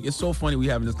last week. It's so funny we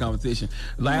having this conversation.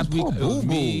 Last week it was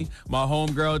me, my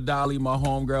homegirl Dolly, my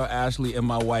homegirl Ashley, and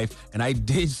my wife. And I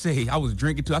did say I was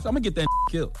drinking too. I said I'm gonna get that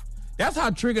killed. That's how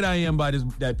triggered I am by this.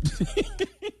 That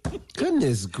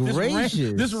Goodness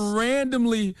gracious! This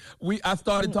randomly, I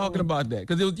started talking about that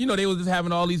because it was, they was just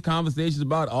having all these conversations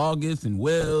about August and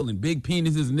Will and big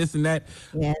penises and this and that.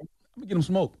 Yeah, I'm gonna get him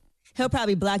smoked. He'll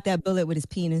probably block that bullet with his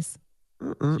penis.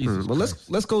 Well,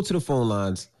 let's go to the phone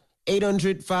lines.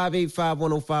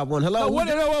 800-585-1051. Hello.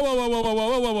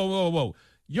 Whoa.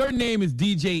 Your name is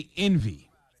DJ Envy.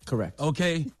 Correct.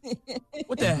 Okay.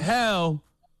 What the hell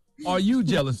are you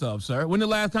jealous of, sir? When the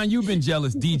last time you've been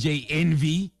jealous, DJ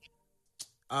Envy?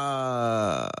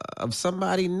 Of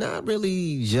somebody, not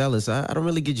really jealous. I don't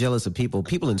really get jealous of people.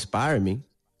 People inspire me.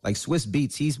 Like Swiss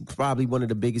Beats, he's probably one of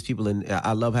the biggest people, and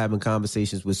I love having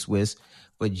conversations with Swiss.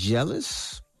 But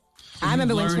jealous? I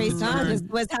remember when Trey Songz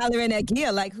was hollering at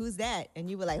Gia, like, who's that? And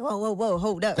you were like, whoa,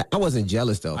 hold up. I wasn't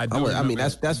jealous though. I mean,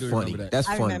 that's funny. That's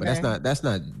I funny, but remember. that's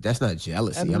not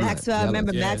jealousy. I'm not Maxwell,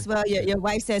 remember jealous. Maxwell? Your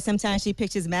wife said sometimes she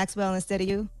pictures Maxwell instead of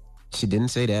you. She didn't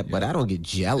say that, but I don't get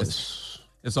jealous.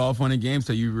 It's all fun and games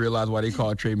till you realize why they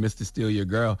call Trey Mr. Steal Your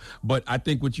Girl. But I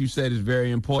think what you said is very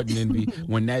important, Envy.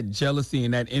 When that jealousy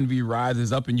and that envy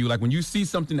rises up in you, like when you see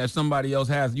something that somebody else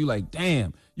has, you like,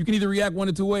 damn. You can either react one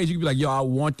of two ways. You can be like, yo, I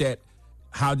want that.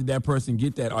 How did that person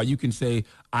get that? Or you can say,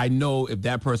 I know if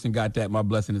that person got that, my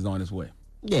blessing is on its way.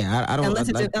 Yeah, I don't.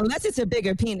 Unless it's a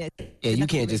bigger penis. Yeah, you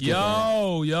can't just get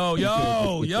Yo.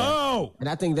 And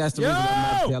I think that's the reason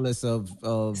I'm not jealous of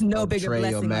no of bigger Trey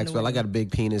blessing or on the Maxwell. I women. got a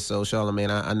big penis, so Charlamagne,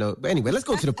 I know. But anyway, let's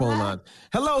go to the phone line.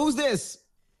 Hello, who's this?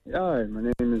 Hi, my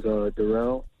name is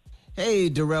Darrell. Hey,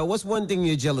 Darrell, what's one thing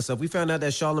you're jealous of? We found out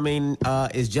that Charlamagne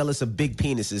is jealous of big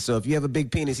penises. So if you have a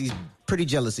big penis, he's pretty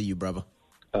jealous of you, brother.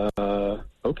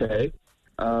 Okay.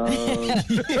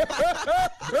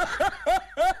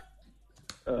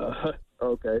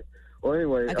 Okay. Well,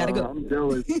 anyway, I gotta go. I'm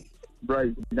jealous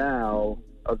right now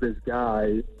of this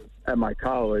guy at my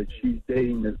college. He's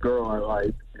dating this girl I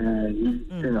like, and he's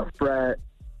in a frat.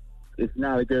 It's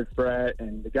not a good frat,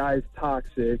 and the guy's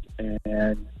toxic,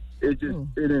 and it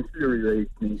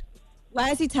infuriates me.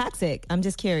 Why is he toxic? I'm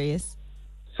just curious.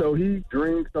 So he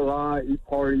drinks a lot, he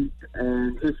parties,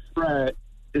 and his frat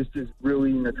is just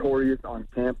really notorious on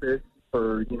campus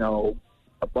for,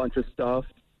 a bunch of stuff.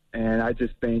 And I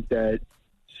just think that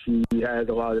she has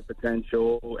a lot of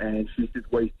potential, and she's just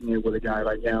wasting it with a guy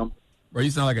like him. Bro,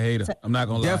 you sound like a hater. I'm not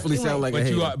gonna lie. Definitely sound like a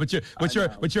hater.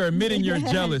 But you're admitting you're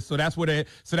jealous. So that's where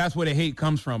the hate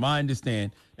comes from. I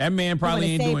understand. That man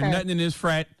probably ain't doing nothing in his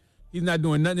frat. He's not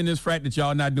doing nothing in his frat that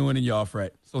y'all not doing in y'all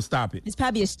frat. So stop it. It's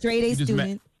probably a straight A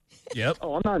student. Yep.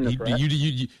 Oh, I'm not in the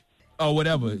frat. Oh,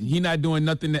 whatever. He not doing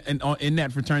nothing in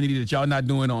that fraternity that y'all not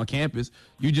doing on campus.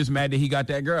 You just mad that he got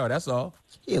that girl. That's all.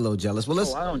 He a little jealous. Well,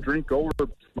 I don't drink or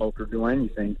smoke or do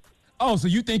anything. Oh, so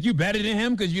you think you better than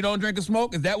him because you don't drink or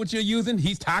smoke? Is that what you're using?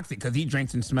 He's toxic because he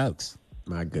drinks and smokes.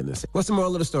 My goodness. What's the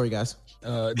moral of the story, guys?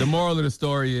 The moral of the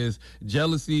story is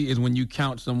jealousy is when you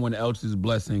count someone else's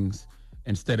blessings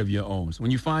instead of your own. So when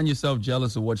you find yourself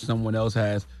jealous of what someone else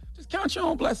has, just count your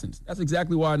own blessings. That's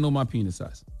exactly why I know my penis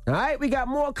size. All right, we got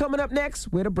more coming up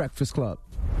next. We're the Breakfast Club.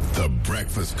 The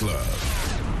Breakfast Club.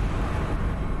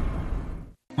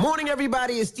 Morning,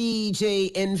 everybody. It's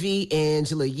DJ Envy,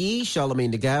 Angela Yee,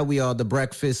 Charlamagne the Guy. We are the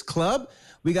Breakfast Club.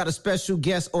 We got a special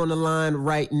guest on the line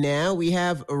right now. We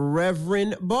have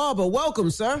Reverend Barber. Welcome,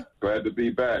 sir. Glad to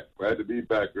be back.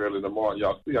 Early in the morning.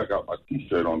 Y'all see I got my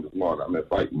T-shirt on this morning. I'm in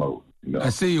fight mode. I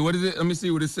see. What is it? Let me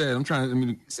see what it said.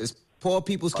 It says Poor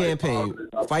People's Campaign.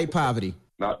 Fight poverty.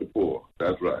 Not the poor.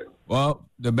 That's right. Well,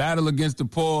 the battle against the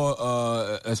poor,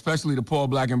 especially the poor,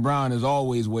 black, and brown, is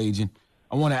always waging.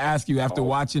 I want to ask you, after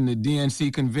watching the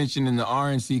DNC convention and the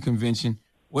RNC convention,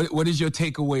 what is your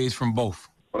takeaways from both?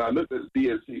 When I looked at the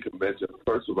DNC convention,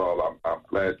 first of all, I'm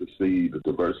glad to see the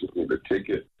diversity of the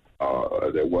ticket.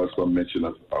 There was some mention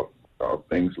of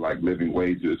things like living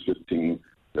wages, 15.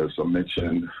 There's some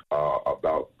mention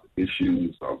about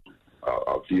issues of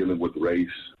dealing with race.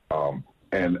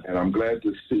 And I'm glad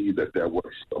to see that there was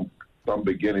some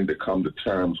beginning to come to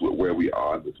terms with where we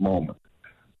are at this moment.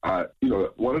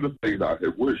 One of the things I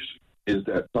had wished is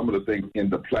that some of the things in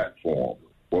the platform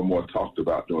were more talked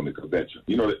about during the convention.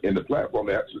 In the platform,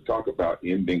 they actually talk about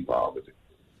ending poverty.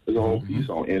 There's a whole piece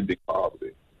on ending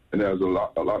poverty. And there's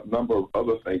a number of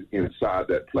other things inside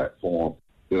that platform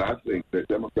that I think that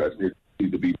Democrats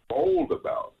need to be bold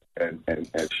about and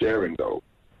sharing those.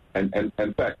 And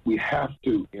in fact, we have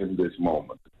to in this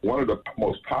moment. One of the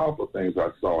most powerful things I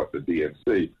saw at the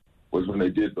DNC was when they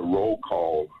did the roll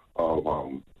call of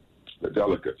the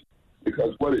delegates,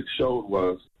 because what it showed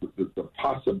was the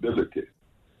possibility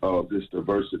of this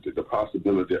diversity, the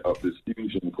possibility of this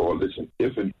fusion coalition,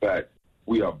 if in fact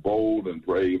we are bold and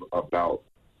brave about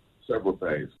several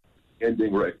things,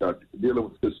 dealing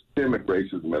with systemic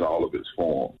racism in all of its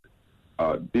forms,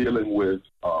 dealing with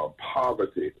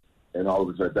poverty and all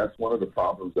of this. That's one of the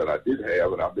problems that I did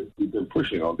have, and we've been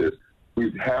pushing on this.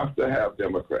 We have to have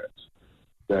Democrats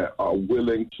that are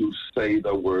willing to say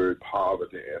the word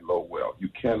poverty and low wealth. You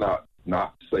cannot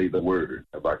not say the word,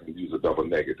 if I can use a double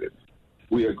negative.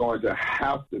 We are going to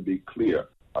have to be clear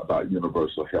about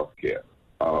universal health care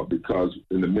because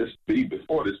in the midst,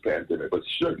 before this pandemic, but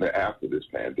certainly after this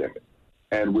pandemic.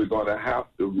 And we're going to have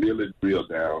to really drill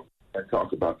down and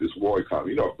talk about this war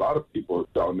economy. You know, a lot of people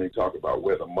talk about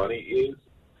where the money is.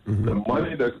 Mm-hmm. The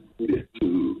money that's needed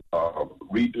to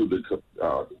redo the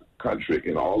country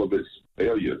in all of its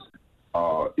failures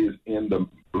is in the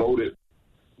bloated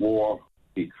war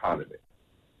economy.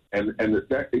 And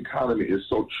that economy is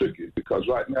so tricky because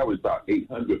right now it's about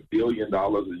 $800 billion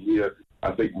a year.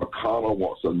 I think McConnell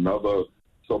wants another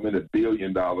so many $1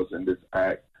 billion in this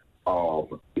act.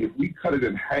 If we cut it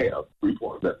in half,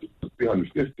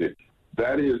 350,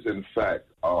 that is in fact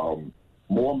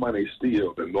more money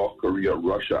still than North Korea,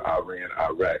 Russia, Iran,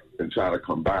 Iraq, and China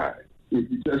combined. If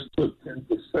you just took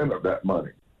 10% of that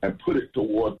money and put it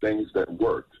toward things that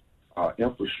work,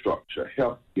 infrastructure,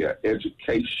 healthcare,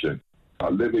 education,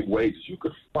 living wages, you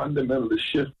could fundamentally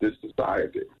shift this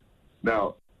society.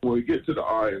 Now, when we get to the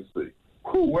RNC,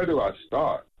 where do I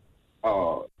start?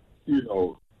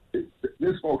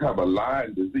 This folk have a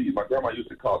Lyme disease. My grandma used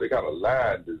to call it, they got a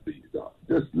Lyme disease.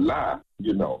 Just lie,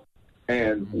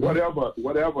 And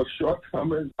whatever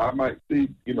shortcomings I might see,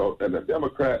 as a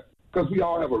Democrat, because we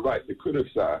all have a right to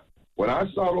criticize. When I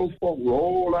saw those folk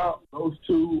roll out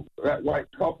that white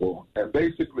couple, and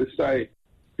basically say,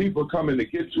 people coming to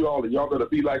get you all, and y'all gonna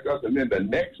be like us, and then the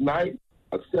next night,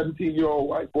 a 17-year-old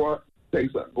white boy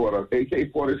takes an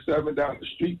AK-47 down the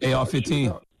street.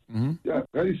 AR-15. Mm-hmm.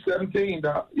 Yeah, he's 17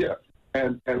 now. Yeah,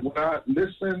 and when I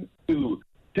listened to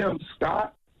Tim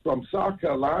Scott from South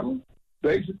Carolina,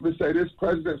 basically say this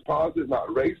president's policy is not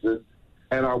racist,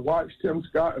 and I watched Tim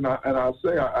Scott, and I'll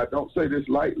say I don't say this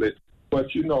lightly, but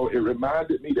it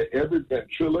reminded me that every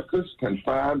ventriloquist can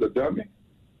find a dummy,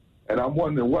 and I'm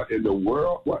wondering what in the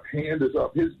world, what hand is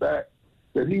up his back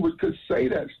that he could say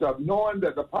that stuff, knowing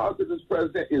that the policy of this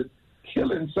president is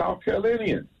killing South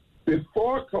Carolinians.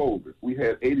 Before COVID, we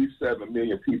had 87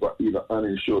 million people either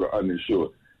uninsured or uninsured.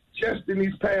 Just in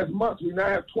these past months, we now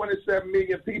have 27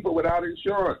 million people without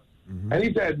insurance. Mm-hmm. And he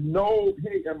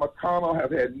and McConnell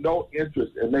have had no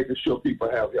interest in making sure people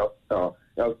have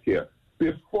health care.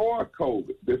 Before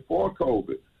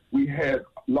COVID, we had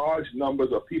large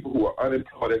numbers of people who were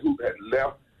unemployed and who had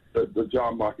left the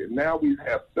job market. Now we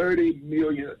have 30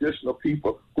 million additional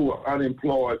people who are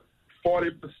unemployed.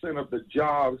 40% of the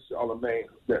jobs, Charlamagne,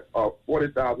 that are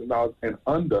 $40,000 and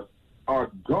under are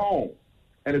gone.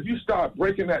 And if you start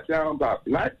breaking that down by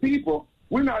black people,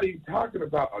 we're not even talking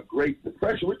about a Great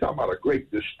Depression. We're talking about a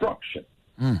great destruction.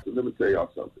 So let me tell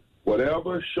y'all something.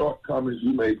 Whatever shortcomings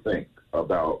you may think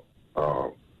about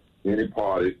any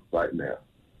party right now,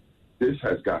 this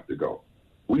has got to go.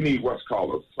 We need what's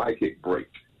called a psychic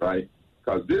break, right?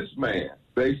 Because this man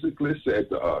basically said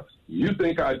to us, you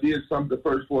think I did something the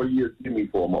first 4 years, give me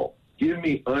 4 more. Give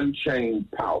me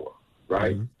unchained power,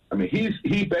 right? Mm-hmm. I mean,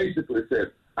 he basically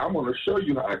said, I'm going to show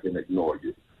you how I can ignore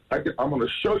you. I'm going to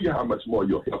show you how much more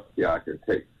your health care I can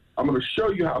take. I'm going to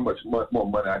show you how much more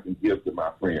money I can give to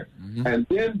my friends. Mm-hmm. And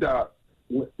then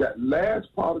that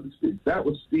last part of the speech, that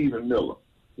was Stephen Miller.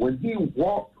 When he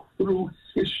walked through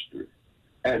history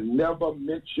and never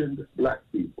mentioned black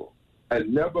people,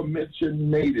 and never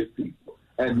mentioned Native people,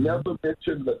 and never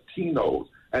mentioned Latinos,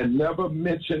 and never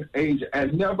mentioned Asian,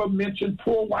 and never mentioned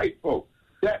poor white folk.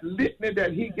 That litany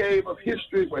that he gave of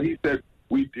history where he said,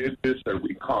 we did this and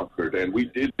we conquered, and we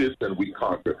did this and we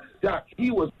conquered. Doc,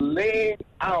 he was laying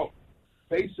out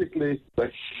basically the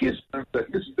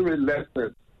history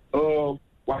lesson of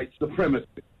white supremacy.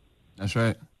 That's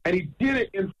right. And he did it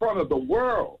in front of the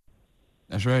world.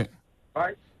 That's right.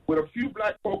 Right? With a few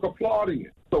black folk applauding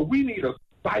it. So we need a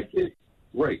psychic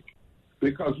break.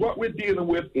 Because what we're dealing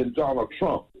with in Donald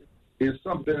Trump is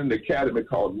something in the academy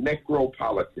called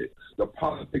necropolitics, the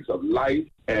politics of life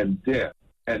and death.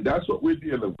 And that's what we're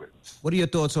dealing with. What are your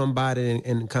thoughts on Biden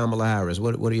and Kamala Harris?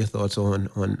 What are your thoughts on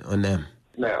them?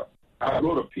 Now, I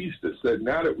wrote a piece that said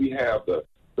now that we have the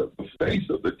face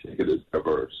of the ticket is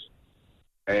diverse,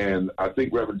 And I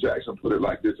think Reverend Jackson put it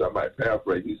like this. I might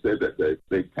paraphrase. He said that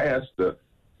they passed the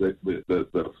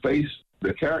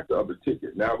character of the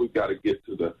ticket. Now we've got to get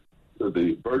to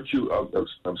the virtue of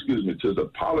to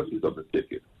the policies of the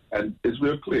ticket. And it's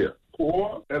real clear.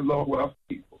 Poor and low wealth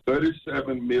people,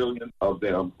 37 million of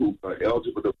them who are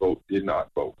eligible to vote did not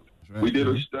vote. Right. We did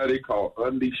a study called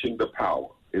Unleashing the Power.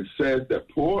 It says that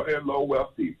poor and low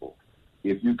wealth people,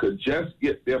 if you could just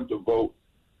get them to vote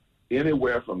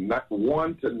anywhere from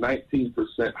 1 to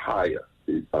 19% higher,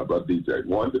 DJ,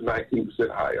 1 to 19%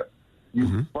 higher,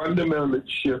 you fundamentally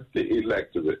shift the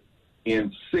electorate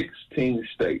in 16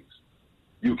 states.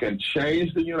 You can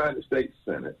change the United States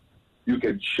Senate. You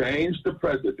can change the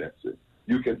presidency.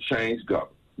 You can change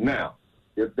government. Now,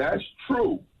 if that's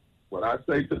true, what I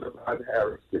say to the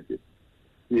Biden-Harris ticket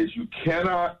is you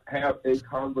cannot have a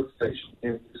conversation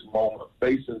in this moment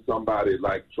facing somebody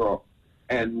like Trump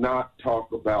and not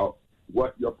talk about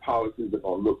what your policies are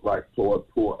going to look like toward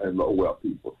poor and low wealth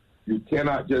people. You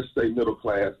cannot just say middle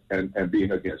class and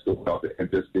being against the wealthy and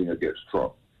just being against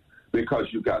Trump, because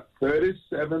you got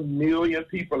 37 million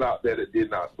people out there that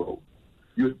did not vote.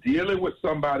 You're dealing with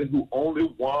somebody who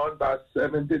only won by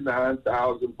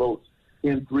 79,000 votes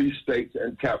in 3 states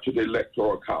and captured the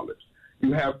Electoral College.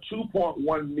 You have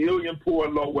 2.1 million poor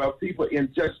and low wealth people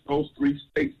in just those 3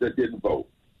 states that didn't vote.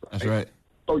 Right? That's right.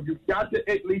 So you've got to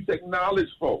at least acknowledge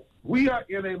folks. We are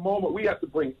in a moment we have to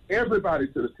bring everybody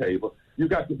to the table. You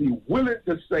got to be willing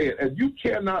to say it. And you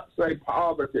cannot say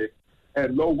poverty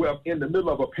and low wealth in the middle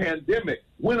of a pandemic.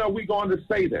 When are we going to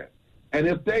say that? And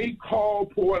if they call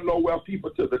poor and low wealth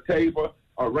people to the table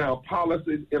around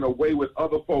policies in a way with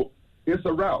other folks, it's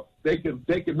a rout. They can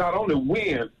not only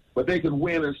win, but they can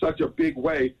win in such a big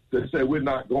way to say we're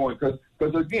not going.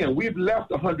 Because again, we've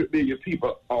left 100 million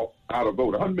people out of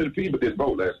vote. 100 million people didn't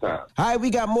vote last time. All right, we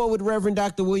got more with Reverend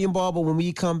Dr. William Barber. When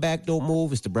we come back, don't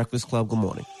move. It's the Breakfast Club. Good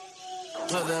morning.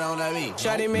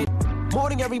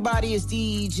 Morning, everybody. It's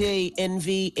DJ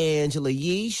NV, Angela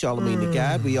Yee, Charlamagne the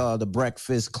God. We are the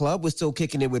Breakfast Club. We're still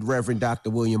kicking it with Reverend Dr.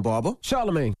 William Barber.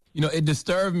 Charlamagne. You know, it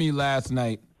disturbed me last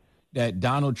night that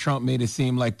Donald Trump made it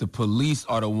seem like the police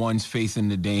are the ones facing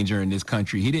the danger in this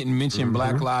country. He didn't mention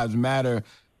Black Lives Matter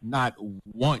not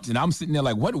once. And I'm sitting there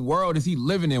like, what world is he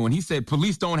living in when he said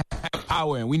police don't have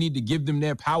power and we need to give them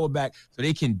their power back so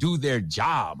they can do their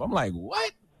job? I'm like,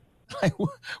 what? Like,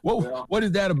 what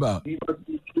is that about? He must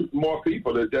be shooting more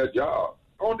people at their job.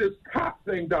 On this cop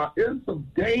thing, Doc, it's some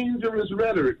dangerous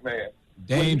rhetoric, man.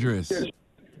 Dangerous.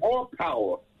 More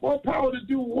power. More power to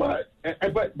do what?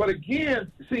 But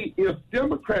again, see, if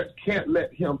Democrats can't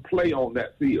let him play on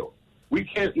that field,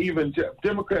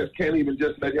 Democrats can't even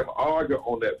just let him argue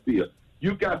on that field.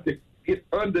 You got to get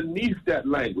underneath that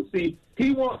language. See,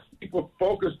 he wants people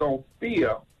focused on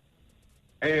fear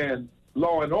and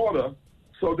law and order,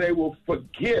 so they will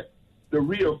forget the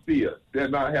real fear. They're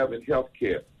not having health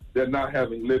care. They're not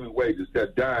having living wages.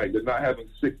 They're dying. They're not having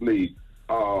sick leave,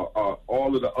 all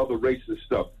of the other racist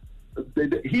stuff.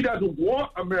 He doesn't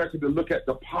want America to look at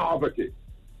the poverty.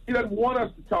 He doesn't want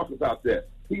us to talk about that.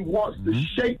 He wants to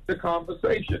shape the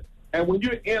conversation. And when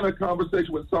you're in a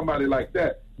conversation with somebody like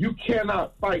that, you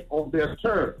cannot fight on their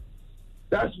terms.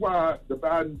 That's why the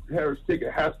Biden-Harris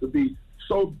ticket has to be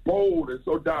so bold and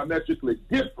so diametrically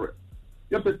different.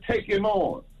 You have to take him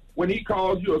on. When he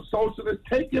calls you a socialist,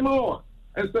 take him on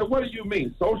and say, what do you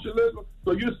mean, socialism?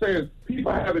 So you're saying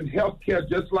people having health care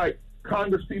just like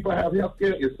Congress people have health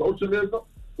care is socialism?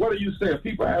 What are you saying?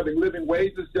 People having living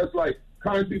wages just like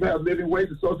Congress people have living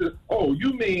wages, socialism? Oh,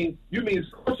 you mean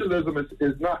socialism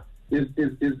is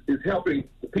helping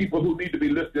the people who need to be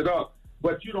lifted up,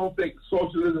 but you don't think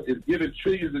socialism is giving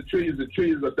trillions and trillions and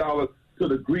trillions of dollars to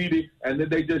the greedy, and then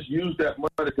they just use that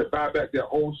money to buy back their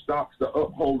own stocks to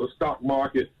uphold the stock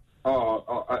market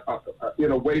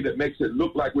in a way that makes it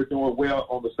look like we're doing well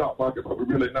on the stock market, but we're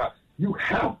really not. You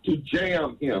have to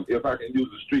jam him, if I can use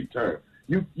a street term.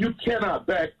 You cannot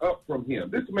back up from him.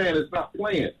 This man is not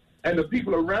playing, and the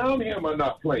people around him are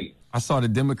not playing. I saw the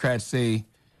Democrats say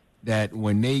that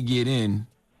when they get in,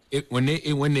 if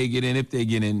they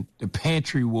get in, the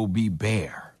pantry will be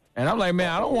bare. And I'm like, man,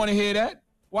 I don't want to hear that.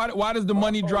 Why does the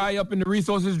money dry up and the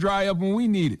resources dry up when we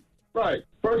need it? Right.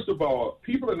 First of all,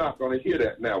 people are not going to hear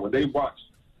that now when they watch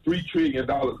 $3 trillion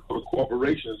go to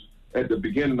corporations at the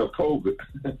beginning of COVID.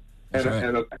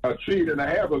 and a trillion and a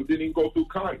half of it didn't even go through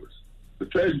Congress. The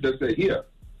Treasury just said, here,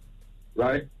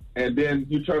 right? And then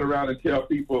you turn around and tell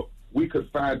people we could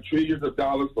find trillions of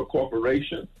dollars for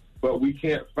corporations, but we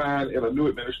can't find in a new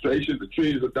administration the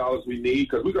trillions of dollars we need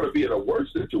because we're going to be in a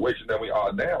worse situation than we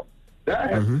are now. That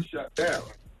has to shut down.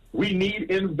 We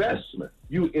need investment.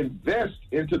 You invest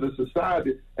into the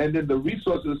society, and then the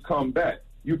resources come back.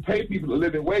 You pay people a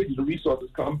living wage, the resources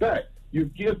come back. You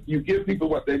give people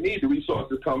what they need, the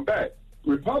resources come back.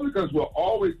 Republicans will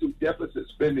always do deficit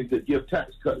spending to give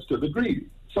tax cuts to the greedy.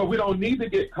 So we don't need to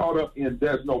get caught up in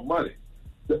there's no money.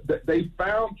 They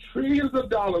found trillions of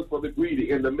dollars for the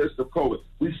greedy in the midst of COVID.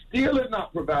 We still have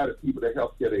not provided people the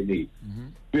health care they need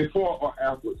before or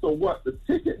after. So what the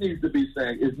ticket needs to be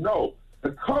saying is, no,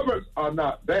 the cupboards are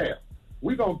not bad.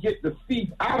 We're going to get the thief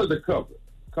out of the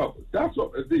cupboard. That's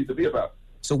what it needs to be about.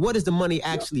 So what is the money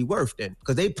actually worth then?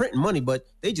 Because they printing money, but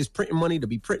they just printing money to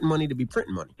be printing money to be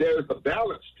printing money. There's a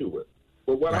balance to it.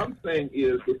 But what I'm saying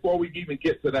is, before we even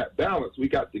get to that balance, we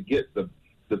got to get the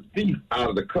thief out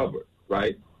of the cupboard,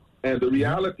 right? And the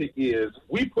reality is,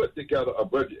 we put together a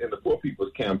budget in the Poor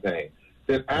People's Campaign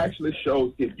that actually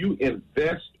shows if you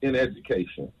invest in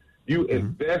education, you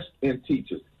invest in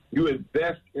teachers, you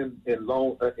invest in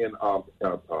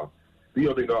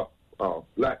building up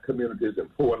black communities and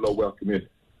poor and low wealth communities.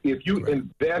 If you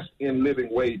invest in living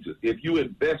wages, if you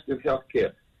invest in health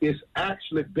care, it's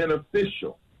actually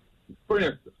beneficial. For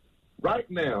instance, right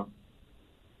now,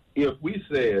 if we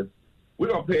said we're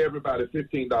going to pay everybody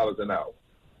 $15 an hour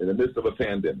in the midst of a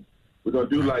pandemic, we're going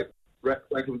to do like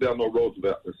Franklin Delano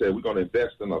Roosevelt and said we're going to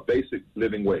invest in a basic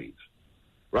living wage.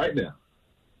 Right now,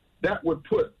 that would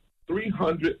put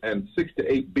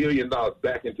 $368 billion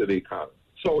back into the economy.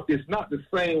 So it's not the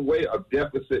same way of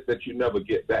deficit that you never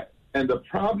get back. And the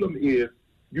problem is,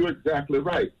 you're exactly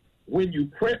right. When you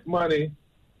print money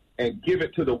and give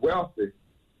it to the wealthy,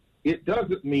 it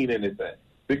doesn't mean anything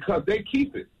because they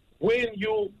keep it. When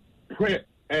you print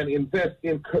and invest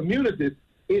in communities,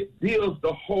 it builds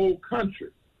the whole country.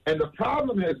 And the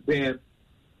problem has been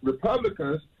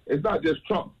Republicans, it's not just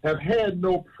Trump, have had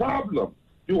no problem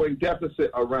doing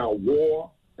deficit around war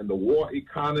and the war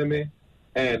economy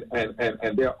and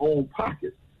their own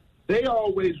pockets. They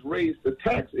always raise the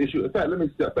tax issue. In fact, let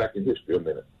me step back in history a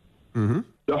minute.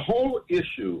 The whole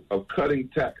issue of cutting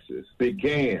taxes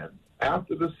began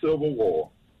after the Civil War,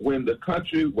 when the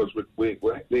country was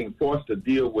being forced to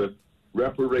deal with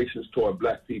reparations toward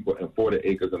black people and 40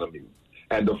 acres and a mule.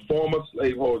 And the former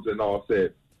slaveholders and all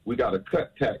said, we got to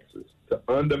cut taxes to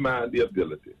undermine the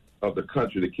ability of the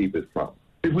country to keep its promise.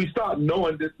 If we start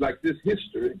knowing this, like this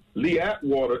history, Lee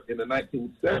Atwater in the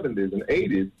 1970s and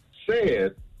 80s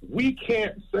said, we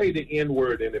can't say the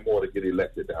N-word anymore to get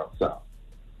elected down south.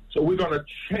 So we're going to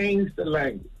change the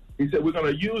language. He said, we're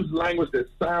going to use language that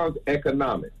sounds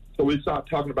economic. So we start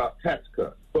talking about tax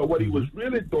cuts. But what he was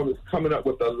really doing is coming up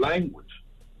with a language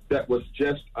that was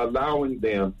just allowing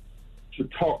them to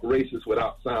talk racist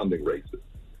without sounding racist.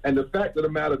 And the fact of the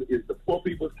matter is the Poor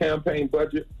People's Campaign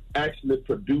budget actually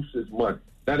produces money.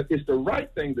 That is the right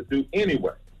thing to do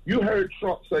anyway. You heard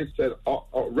Trump say a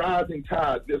rising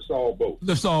tide lifts all boats.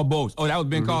 Lifts all boats. Oh, that was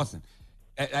Ben Carson.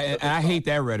 And I hate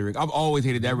that rhetoric. I've always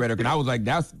hated that rhetoric. And I was like,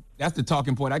 that's the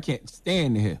talking point I can't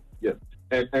stand to hear. Yeah.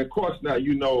 And of course, now,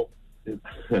 you know,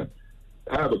 I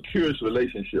have a curious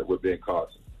relationship with Ben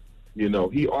Carson. You know,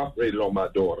 he operated on my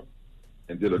daughter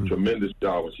and did a tremendous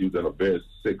job when she was in a very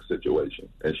sick situation.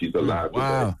 And she's alive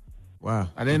today. Wow.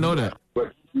 I didn't know that.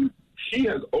 But she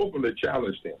has openly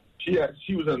challenged him.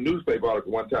 She was in a newspaper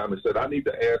article one time and said, I need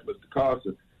to ask Mr.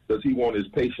 Carson, does he want his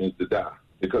patients to die?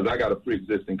 Because I got a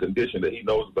pre-existing condition that he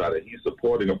knows about it. He's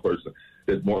supporting a person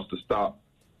that wants to stop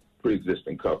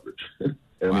pre-existing coverage. And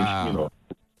you know,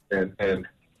 and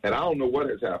I don't know what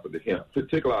has happened to him,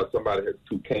 particularly somebody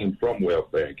who came from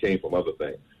welfare and came from other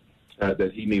things,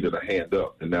 that he needed a hand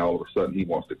up, and now all of a sudden he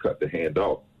wants to cut the hand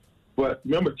off. But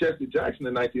remember, Jesse Jackson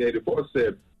in 1984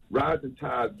 said, rising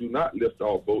tides do not lift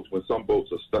all boats when some boats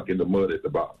are stuck in the mud at the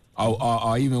bottom.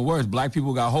 Or even worse, black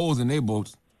people got holes in their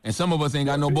boats, and some of us ain't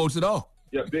got no boats at all.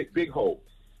 Yeah, big holes.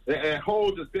 And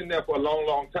holes has been there for a long,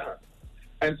 long time.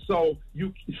 And so,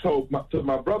 to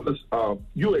my brothers,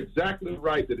 you're exactly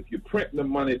right that if you print the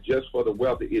money just for the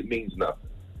wealthy, it means nothing.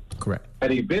 Correct.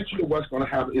 And eventually what's going to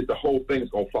happen is the whole thing's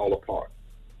going to fall apart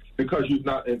because you've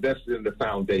not invested in the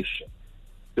foundation.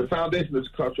 The foundation of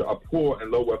this country are poor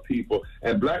and low wealth people,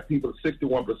 and black people,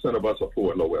 61% of us are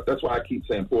poor and low wealth. That's why I keep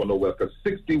saying poor and low wealth, because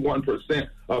 61%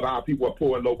 of our people are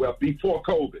poor and low wealth before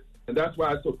COVID. And that's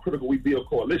why it's so critical we build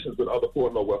coalitions with other poor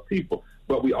and low wealth people.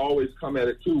 But we always come at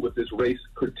it, too, with this race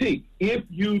critique. If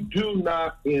you do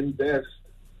not invest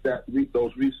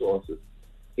those resources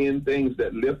in things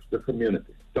that lift the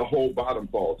community, the whole bottom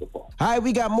falls apart. All right,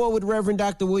 we got more with Reverend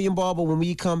Dr. William Barber. When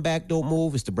we come back, don't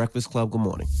move. It's the Breakfast Club. Good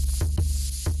morning.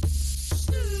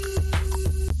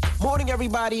 Morning,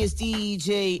 everybody. It's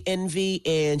DJ Envy,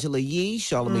 Angela Yee,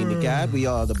 Charlamagne the God. We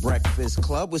are the Breakfast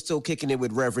Club. We're still kicking it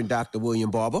with Reverend Dr.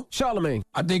 William Barber. Charlamagne.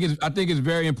 I think it's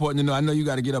very important to know. I know you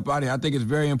got to get up out of here. I think it's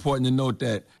very important to note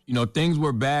that things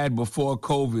were bad before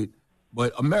COVID,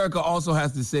 but America also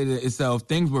has to say to itself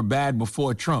things were bad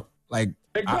before Trump. Like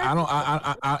exactly.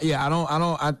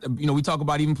 We talk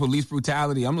about even police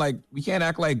brutality. I'm like, we can't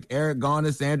act like Eric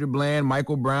Garner, Sandra Bland,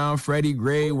 Michael Brown, Freddie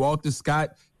Gray, Walter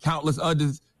Scott, countless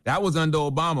others. That was under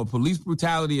Obama. Police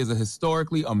brutality is a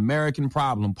historically American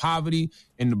problem. Poverty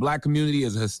in the black community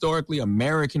is a historically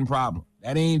American problem.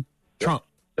 That ain't Trump.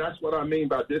 That's what I mean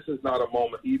by this is not a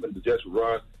moment even to just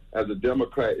run as a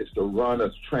Democrat. It's to run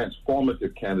as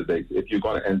transformative candidates if you're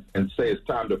going to and say it's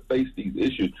time to face these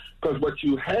issues. Because what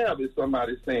you have is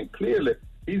somebody saying clearly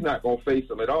he's not going to face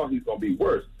them at all. He's going to be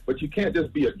worse. But you can't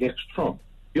just be against Trump.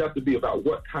 You have to be about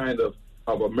what kind of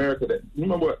America that –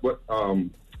 remember what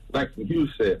Langston Hughes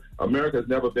said, America has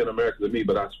never been America to me,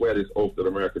 but I swear this oath that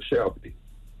America shall be,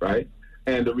 right?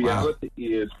 And the reality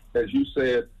is, as you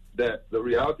said, that the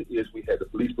reality is we had the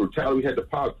police brutality, we had the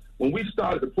poverty. When we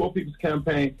started the Poor People's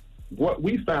Campaign, what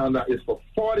we found out is for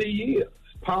 40 years,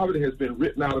 poverty has been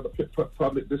written out of the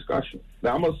public discussion.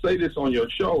 Now, I'm going to say this on your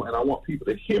show, and I want people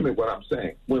to hear me what I'm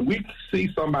saying. When we see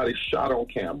somebody shot on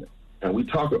camera, and we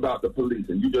talk about the police,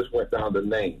 and you just went down the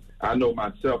name, I know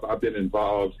myself, I've been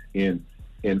involved in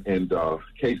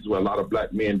cases where a lot of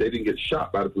black men, they didn't get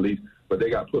shot by the police, but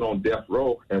they got put on death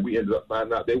row, and we ended up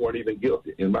finding out they weren't even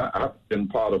guilty. I've been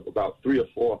part of about 3 or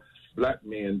 4 black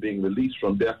men being released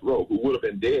from death row who would have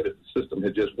been dead if the system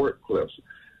had just worked quicker.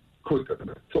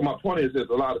 So my point is there's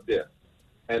a lot of death,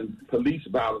 and police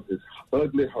violence is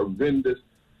ugly, horrendous,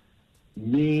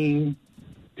 mean,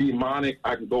 demonic.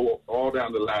 I can go all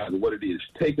down the line of what it is,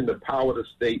 taking the power of the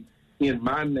state in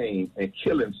my name and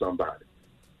killing somebody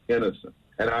innocent.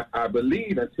 And I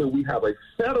believe until we have a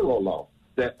federal law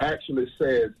that actually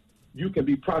says you can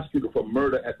be prosecuted for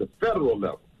murder at the federal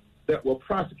level, that will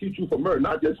prosecute you for murder,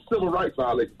 not just civil rights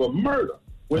violations, but murder.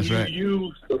 When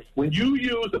you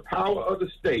use the power of the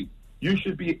state,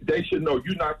 they should know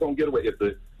you're not going to get away.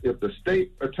 If the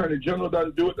state attorney general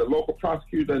doesn't do it, the local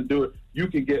prosecutor doesn't do it, you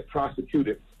can get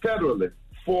prosecuted federally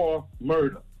for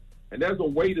murder. And there's a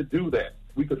way to do that.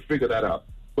 We could figure that out.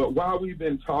 But while we've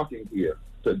been talking here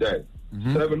today,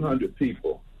 700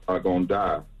 people are going to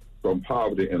die from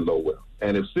poverty and low wealth.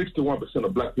 And if 61%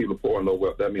 of black people are poor and low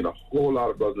wealth, that means a whole lot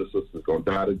of brothers and sisters are going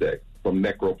to die today from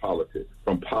necropolitics,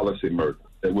 from policy murder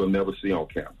that we'll never see on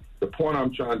camera. The point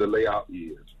I'm trying to lay out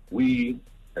is we,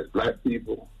 as black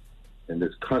people in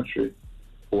this country,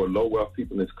 or low wealth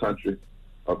people in this country,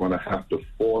 are going to have to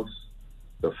force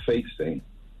the facing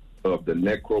of the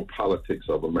necropolitics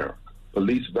of America.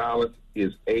 Police violence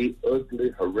is a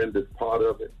ugly, horrendous part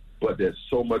of it, but there's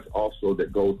so much also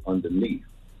that goes underneath.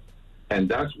 And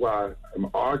that's why I'm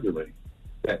arguing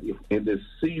that if in this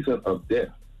season of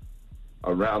death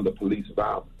around the police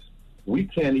violence, we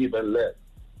can't even let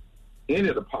any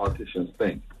of the politicians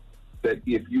think that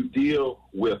if you deal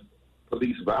with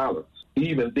police violence,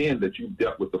 even then that you've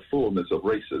dealt with the fullness of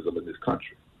racism in this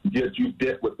country. Yet you've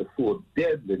dealt with the full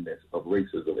deadliness of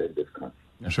racism in this country.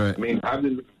 That's right. I mean,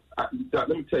 let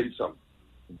me tell you something.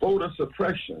 Voter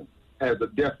suppression has a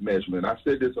death measurement. I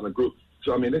said this in a group.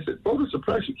 So, I mean, they said voter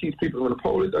suppression keeps people in the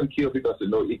poll. It doesn't kill people. I said,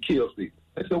 no, it kills people.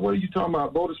 They said, what are you talking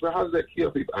about, voter suppression? How does that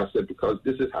kill people? I said, because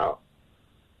this is how.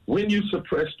 When you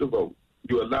suppress the vote,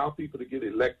 you allow people to get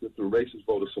elected through racist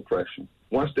voter suppression.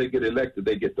 Once they get elected,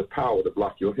 they get the power to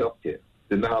block your health care.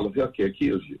 Denial of health care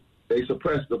kills you. They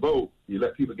suppress the vote. You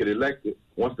let people get elected.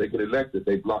 Once they get elected,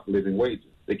 they block living wages.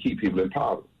 They keep people in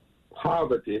poverty.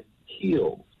 Poverty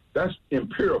kills. That's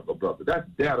empirical, brother. That's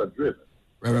data-driven.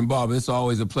 Reverend Barber, it's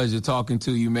always a pleasure talking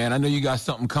to you, man. I know you got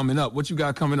something coming up. What you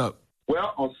got coming up?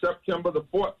 Well, on September the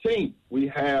 14th, we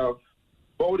have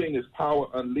Voting is Power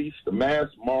Unleashed, the Mass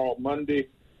Moral Monday,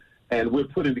 and we're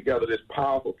putting together this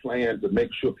powerful plan to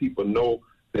make sure people know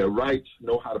their rights,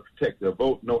 know how to protect their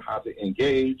vote, know how to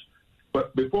engage.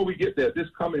 But before we get there, this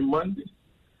coming Monday, I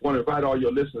want to invite all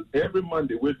your listeners. Every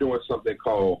Monday, we're doing something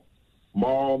called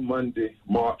Moral Monday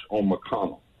March on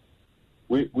McConnell.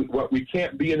 We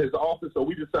can't be in his office, so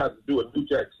we decided to do a New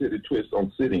Jack City twist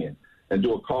on sit-in and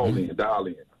do a call-in,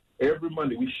 dial-in. Every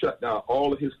Monday, we shut down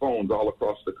all of his phones all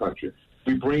across the country.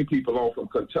 We bring people on from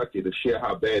Kentucky to share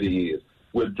how bad he is.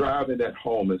 We're driving that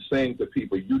home and saying to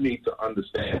people, you need to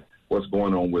understand what's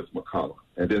going on with McConnell.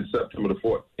 And then September the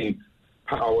 14th,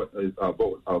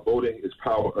 Voting is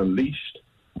Power Unleashed,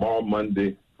 Moral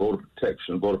Monday, voter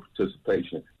protection, voter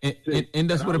participation. And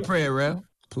that's with a prayer, Rev.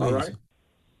 Please. All right.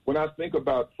 When I think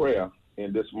about prayer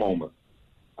in this moment,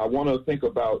 I want to think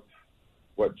about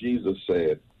what Jesus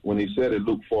said when he said in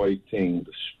Luke 4:18,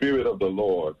 the Spirit of the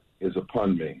Lord is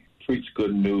upon me. Preach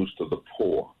good news to the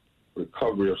poor,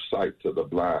 recovery of sight to the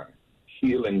blind,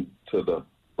 healing to the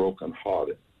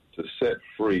brokenhearted, to set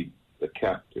free the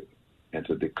captive, and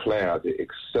to declare the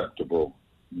acceptable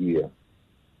year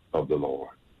of the Lord.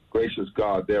 Gracious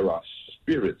God, there are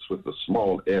spirits with a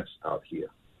small s out here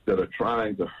that are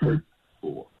trying to hurt the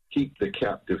poor, keep the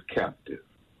captive captive,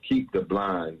 keep the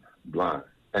blind blind,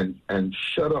 and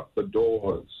shut up the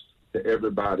doors to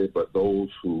everybody but those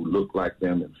who look like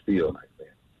them and feel like them.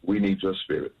 We need your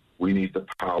spirit. We need the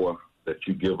power that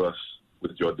you give us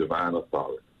with your divine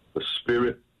authority. The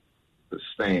spirit to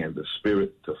stand, the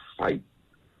spirit to fight,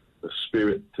 the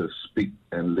spirit to speak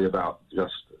and live out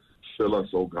justice. Fill us,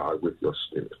 O God, with your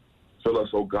spirit. Fill us,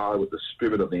 O God, with the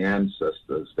spirit of the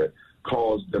ancestors that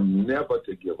caused them never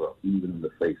to give up, even in the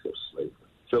face of slavery.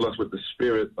 Fill us with the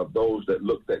spirit of those that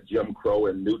looked at Jim Crow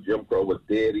and knew Jim Crow was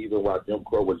dead even while Jim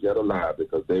Crow was yet alive,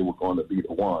 because they were going to be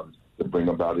the ones to bring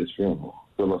about his funeral.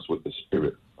 Fill us with the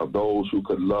spirit of those who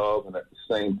could love and at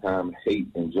the same time hate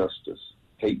injustice,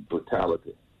 hate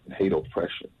brutality, and hate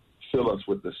oppression. Fill us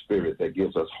with the spirit that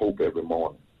gives us hope every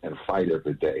morning and fight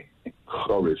every day, and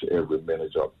courage every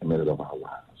minute of our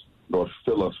lives. Lord,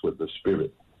 fill us with the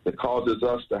spirit that causes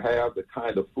us to have the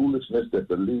kind of foolishness that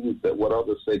believes that what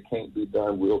others say can't be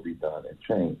done will be done and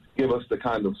change. Give us the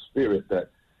kind of spirit that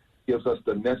gives us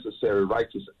the necessary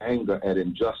righteous anger at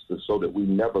injustice so that we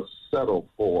never settle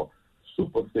for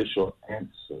superficial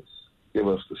answers. Give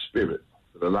us the spirit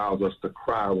that allows us to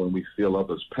cry when we feel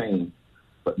others' pain,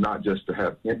 but not just to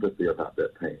have empathy about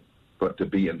that pain, but to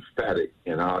be emphatic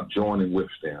in our joining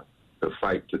with them to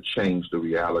fight to change the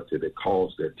reality that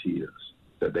caused their tears,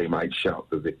 that they might shout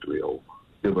the victory over.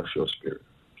 Give us your spirit.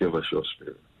 Give us your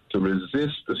spirit. To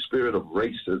resist the spirit of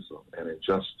racism and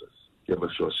injustice, give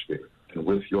us your spirit. And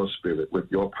with your spirit,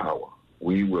 with your power,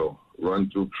 we will run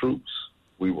through troops,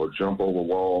 we will jump over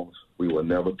walls, we will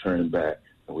never turn back,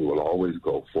 and we will always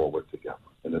go forward together.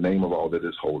 In the name of all that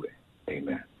is holy,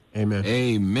 amen. Amen.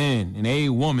 Amen. And a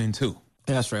woman, too.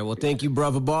 That's right. Well, thank you,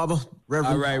 Brother Barber.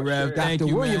 Reverend All right, Rev. Dr. Thank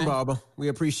you, William man. Barber. We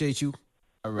appreciate you.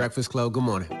 All right. Breakfast Club, good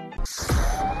morning. It's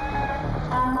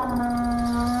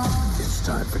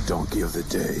time for Donkey of the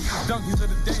Day. Donkeys of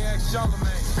the day, ask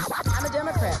Charlamagne. I'm a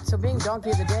Democrat, so being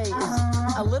donkey of the day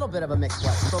is a little bit of a mixed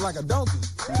one. So like a donkey.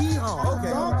 Hee-haw.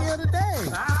 Okay. Donkey of the day.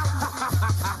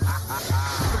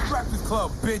 The Breakfast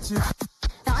Club, bitches.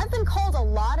 Now, I've been called a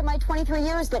lot in my 23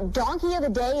 years, but Donkey of the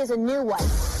Day is a new one.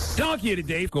 Donkey of the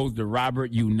Day goes to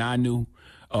Robert Unanu.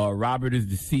 Robert is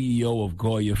the CEO of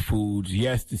Goya Foods.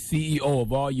 Yes, the CEO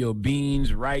of all your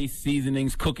beans, rice,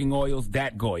 seasonings, cooking oils,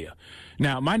 that Goya.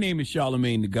 Now, my name is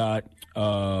Charlamagne the God,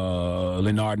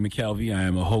 Leonard McKelvey. I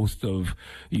am a host of,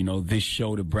 this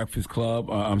show, The Breakfast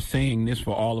Club. I'm saying this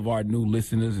for all of our new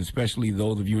listeners, especially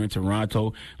those of you in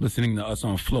Toronto listening to us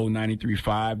on Flow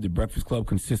 93.5. The Breakfast Club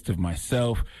consists of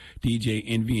myself, DJ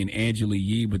Envy, and Angela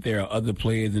Yee, but there are other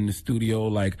players in the studio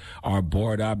like our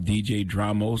board op, DJ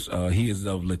Dramos. He is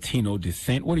of Latino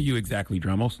descent. What are you exactly,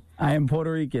 Dramos? I am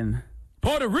Puerto Rican.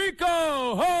 Puerto Rico!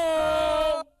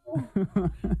 Ho!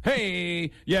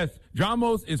 Hey, yes,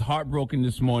 Dramos is heartbroken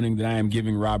this morning that I am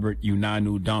giving Robert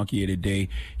Unanu Donkey of the Day.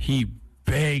 He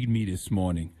begged me this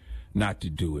morning not to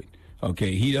do it.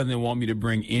 Okay, he doesn't want me to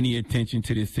bring any attention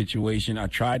to this situation. I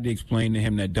tried to explain to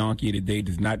him that Donkey of the Day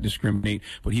does not discriminate,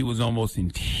 but he was almost in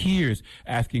tears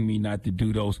asking me not to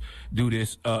do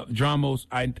this. Dramos,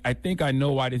 I think I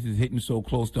know why this is hitting so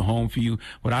close to home for you,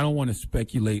 but I don't want to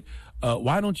speculate.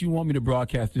 Why don't you want me to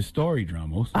broadcast this story,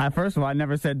 Dramos? First of all, I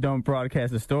never said don't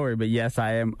broadcast the story, but yes,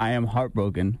 I am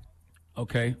heartbroken.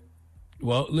 Okay.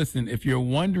 Well, listen, if you're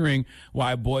wondering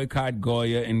why boycott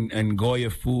Goya and Goya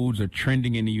foods are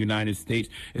trending in the United States,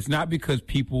 it's not because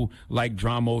people like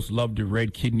Dramos love the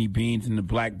red kidney beans and the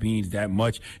black beans that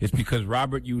much. It's because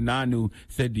Robert Unanu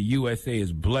said the USA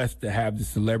is blessed to have the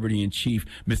celebrity-in-chief,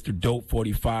 Mr. Dope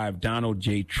 45, Donald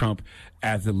J. Trump,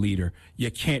 as a leader. You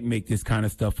can't make this kind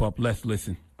of stuff up. Let's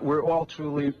listen. We're all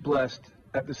truly blessed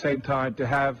at the same time to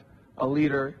have a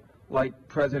leader like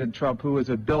President Trump who is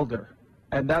a builder.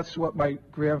 And that's what my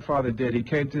grandfather did. He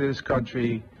came to this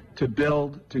country to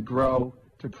build, to grow,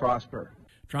 to prosper.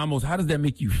 Dramos, how does that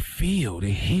make you feel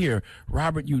to hear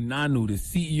Robert Unanu, the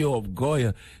CEO of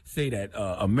Goya, say that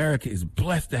America is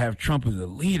blessed to have Trump as a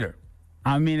leader?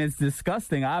 I mean, it's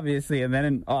disgusting, obviously, and then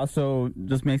it also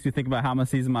just makes me think about how I'm going to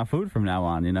season my food from now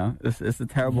on, It's a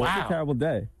terrible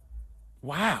day.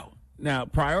 Wow. Now,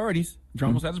 priorities.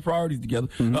 Dramos has his priorities together.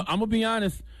 I'm going to be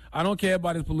honest. I don't care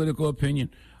about his political opinion.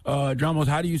 Dramos,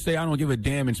 how do you say I don't give a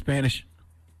damn in Spanish?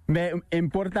 Me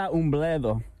importa un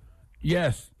bledo.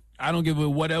 Yes. I don't give a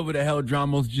whatever the hell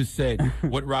Dramos just said,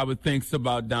 what Robert thinks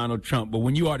about Donald Trump. But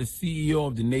when you are the CEO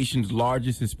of the nation's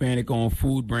largest Hispanic-owned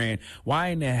food brand, why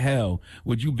in the hell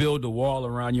would you build a wall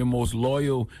around your most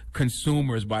loyal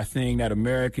consumers by saying that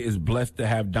America is blessed to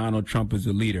have Donald Trump as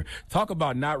a leader? Talk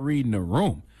about not reading the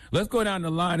room. Let's go down the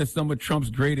line of some of Trump's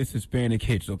greatest Hispanic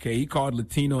hits, okay? He called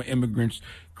Latino immigrants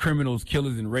criminals,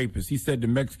 killers, and rapists. He said the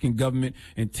Mexican government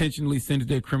intentionally sends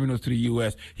their criminals to the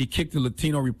U.S. He kicked the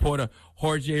Latino reporter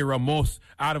Jorge Ramos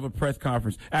out of a press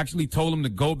conference, actually told him to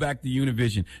go back to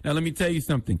Univision. Now, let me tell you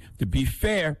something. To be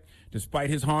fair, despite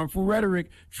his harmful rhetoric,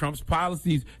 Trump's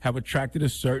policies have attracted a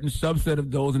certain subset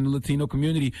of those in the Latino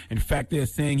community. In fact, they're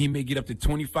saying he may get up to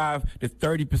 25 to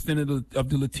 30% of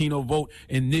the Latino vote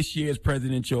in this year's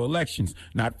presidential elections.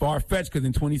 Not far-fetched, because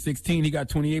in 2016, he got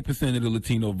 28% of the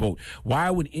Latino vote. Why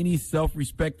would any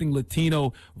self-respecting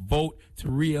Latino vote to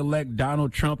re-elect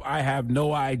Donald Trump? I have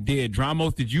no idea.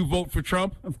 Dramos, did you vote for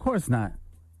Trump? Of course not.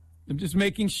 I'm just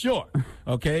making sure,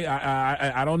 okay?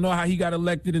 I don't know how he got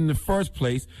elected in the first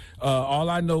place. All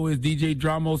I know is DJ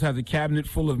Dramos has a cabinet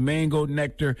full of mango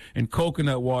nectar and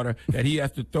coconut water that he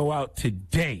has to throw out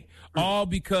today. All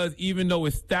because even though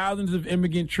it's thousands of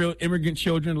immigrant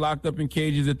children locked up in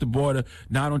cages at the border,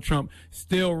 Donald Trump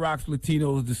still rocks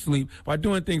Latinos to sleep by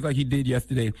doing things like he did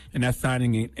yesterday, and that's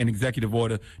signing an executive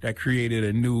order that created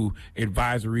a new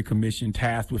advisory commission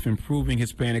tasked with improving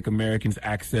Hispanic Americans'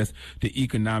 access to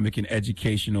economic and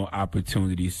educational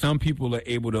opportunities. Some people are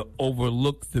able to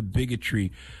overlook the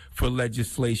bigotry for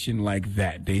legislation like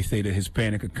that. They say the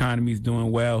Hispanic economy is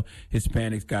doing well.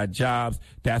 Hispanics got jobs.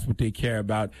 That's what they care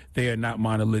about. They are not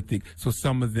monolithic. So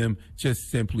some of them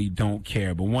just simply don't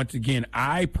care. But once again,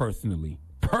 I personally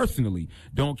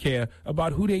don't care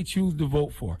about who they choose to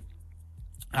vote for.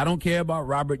 I don't care about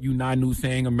Robert Unanu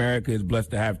saying America is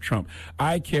blessed to have Trump.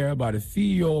 I care about a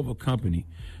CEO of a company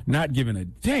not giving a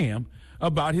damn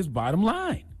about his bottom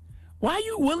line. Why are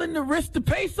you willing to risk the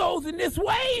pesos in this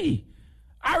way?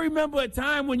 I remember a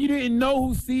time when you didn't know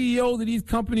who CEOs of these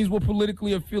companies were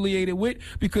politically affiliated with,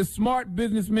 because smart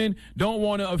businessmen don't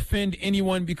want to offend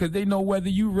anyone because they know whether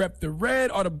you rep the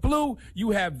red or the blue, you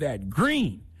have that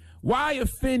green. Why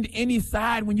offend any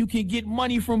side when you can get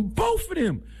money from both of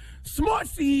them? Smart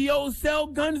CEOs sell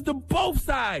guns to both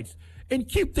sides and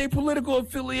keep their political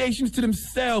affiliations to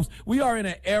themselves. We are in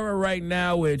an era right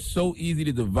now where it's so easy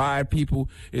to divide people.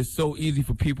 It's so easy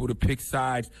for people to pick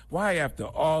sides. Why, after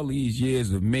all these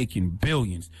years of making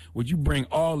billions, would you bring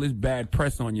all this bad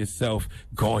press on yourself,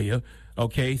 Goya,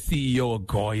 okay, CEO of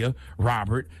Goya,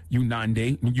 Robert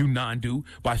Unandu,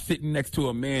 by sitting next to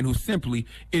a man who simply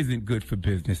isn't good for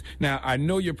business? Now, I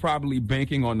know you're probably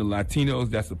banking on the Latinos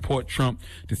that support Trump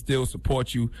to still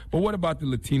support you, but what about the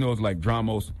Latinos like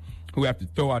Dramos, who have to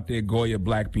throw out their Goya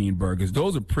black bean burgers?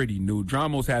 Those are pretty new.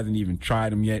 Dramos hasn't even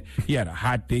tried them yet. He had a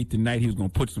hot date tonight. He was going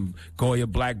to put some Goya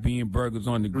black bean burgers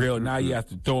on the grill. Now he has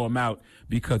to throw them out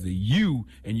because of you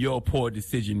and your poor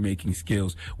decision-making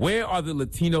skills. Where are the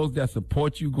Latinos that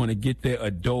support you going to get their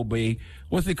adobo?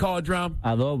 What's it called, Drum?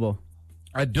 Adobo.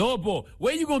 Adobo.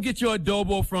 Where you going to get your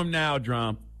adobo from now,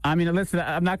 Drum? I mean, listen,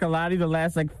 I'm not going to lie to you. The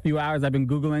last few hours I've been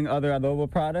Googling other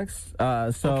adobo products.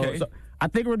 So I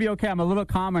think we'll be okay. I'm a little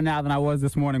calmer now than I was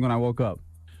this morning when I woke up.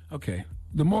 Okay.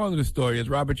 The moral of the story is,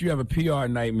 Robert, you have a PR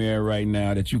nightmare right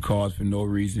now that you caused for no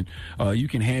reason. You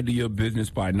can handle your business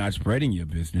by not spreading your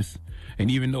business. And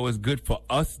even though it's good for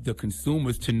us, the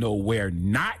consumers, to know where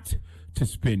not to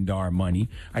spend our money,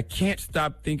 I can't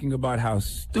stop thinking about how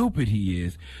stupid he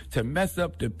is to mess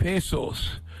up the pesos.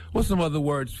 What's some other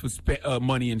words for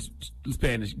money in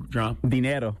Spanish, John?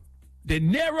 Dinero.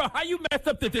 Dinero? How you mess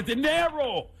up the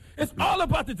dinero? It's all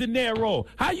about the dinero.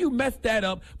 How you mess that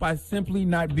up by simply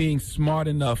not being smart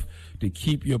enough to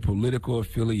keep your political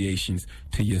affiliations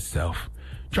to yourself.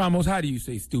 Dramos, how do you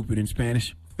say stupid in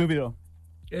Spanish? Stupido.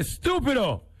 It's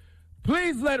stupido.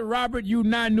 Please let Robert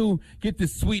Unanu get the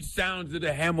sweet sounds of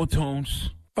the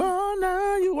Hamiltons. Oh,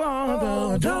 now you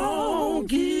are the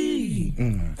donkey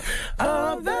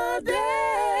of the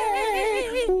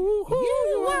day.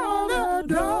 You are the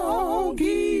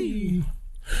donkey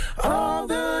of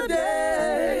the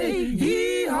day.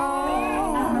 Yee-haw.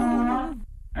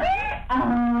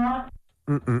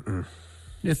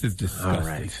 This is disgusting. All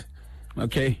right.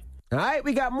 Okay. All right,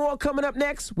 we got more coming up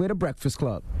next. We're the Breakfast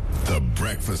Club. The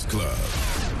Breakfast Club.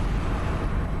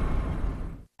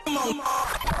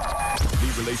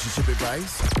 Need relationship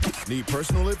advice? Need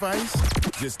personal advice?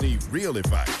 Just need real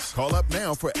advice. Call up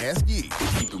now for Ask Yee.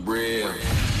 Keep it real.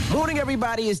 Morning,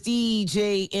 everybody. It's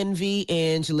DJ Envy,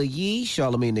 Angela Yee,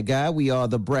 Charlamagne the Guy. We are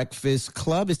the Breakfast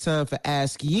Club. It's time for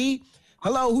Ask Yee.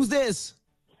 Hello, who's this?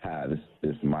 Hi, this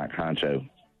is Mike Honcho.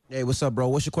 Hey, what's up, bro?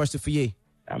 What's your question for Ye?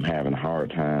 I'm having a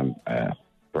hard time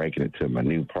breaking it to my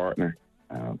new partner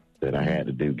that I had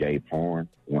to do gay porn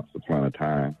once upon a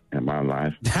time in my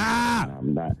life.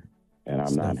 I'm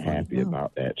not happy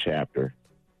about that chapter,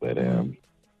 but I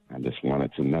just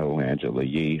wanted to know, Angela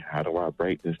Yee, how do I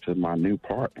break this to my new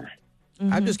partner?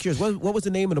 I'm just curious. What was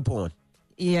the name of the porn?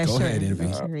 Yeah, Go sure. ahead, Envy.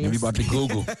 Envy about to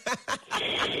Google.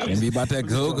 Envy about that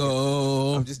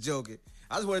Google. I'm just joking.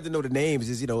 I just wanted to know the names.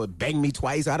 Just, Bang Me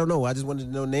Twice. I don't know. I just wanted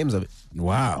to know the names of it.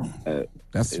 Wow.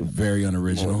 That's very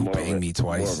unoriginal. Bang Me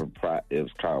Twice. It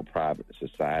was called Private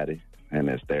Society, and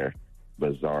it's their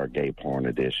bizarre gay porn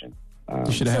edition.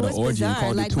 You should have had an orgy and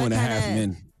called it 2.5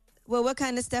 Men. Well, what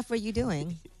kind of stuff were you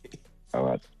doing?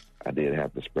 Oh, I did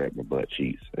have to spread my butt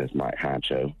cheeks as Mike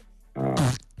Honcho.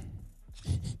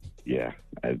 Yeah,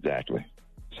 exactly.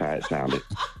 That's how it sounded.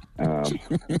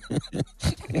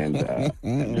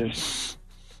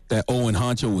 That Owen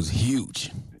Honcho was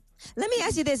huge. Let me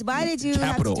ask you this: Why did you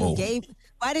have to do gay?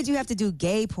 Why did you have to do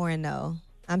gay porn though?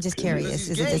 I'm just curious.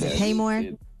 Does it pay more?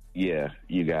 Yeah,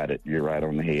 you got it. You're right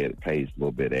on the head. It pays a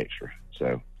little bit extra.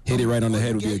 So hit it right on the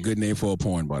head would be a good name for a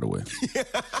porn, by the way.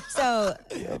 So,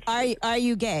 are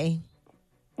you gay?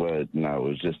 Well, no, it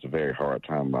was just a very hard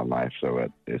time in my life. So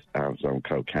I was on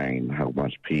cocaine, a whole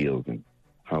bunch of pills, and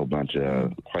a whole bunch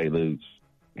of Quaaludes,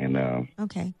 and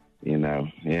okay. So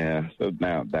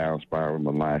now down spiral in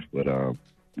my life, but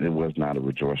it was not a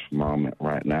rejoiceful moment.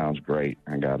 Right now, it's great.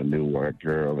 I got a new work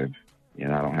girl, and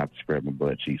I don't have to spread my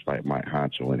butt cheeks like Mike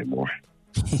Honcho anymore.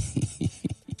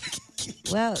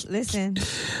 Well, listen,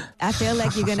 I feel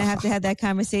like you're going to have that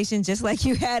conversation just like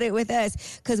you had it with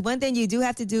us. Because one thing you do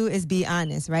have to do is be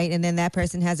honest, right? And then that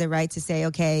person has a right to say,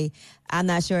 okay, I'm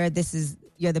not sure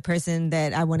you're the person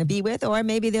that I want to be with. Or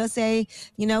maybe they'll say,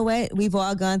 you know what? We've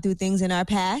all gone through things in our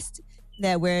past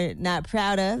that we're not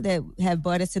proud of, that have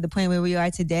brought us to the point where we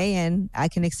are today. And I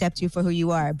can accept you for who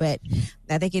you are. But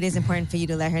I think it is important for you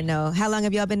to let her know. How long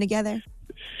have y'all been together?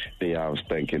 Yeah, I was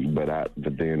thinking, but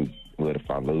then what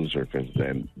if I lose her? Because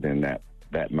then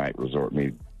that might resort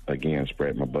me again,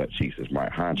 spread my butt cheeks as my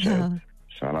honcho. No.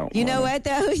 So I don't. You know what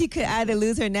though? You could either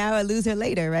lose her now or lose her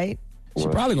later, right? She's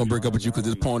probably gonna break up with you because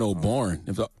it's porno boring.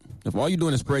 If all you're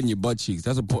doing is spreading your butt cheeks,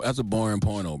 that's a boring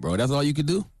porno, bro. That's all you could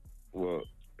do. Well,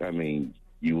 I mean,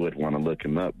 you would want to look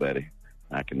him up, buddy.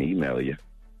 I can email you.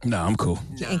 No, I'm cool.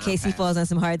 In case he falls on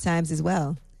some hard times as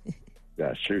well.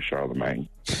 That's true, Charlamagne.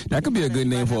 That could be a good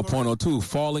name for a porno, too.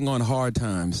 Falling on Hard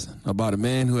Times. About a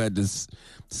man who had to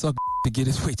suck to get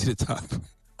his way to the top.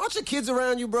 Aren't your kids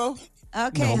around you, bro?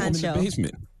 Okay, no, I'm Honcho. in the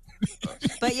basement.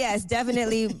 But yes,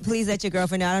 definitely please let your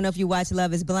girlfriend know. I don't know if you watch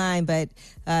Love is Blind, but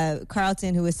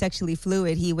Carlton, who is sexually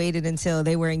fluid, he waited until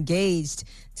they were engaged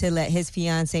to let his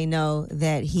fiance know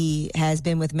that he has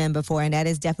been with men before. And that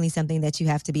is definitely something that you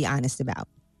have to be honest about.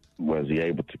 Was he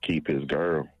able to keep his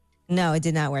girl? No, it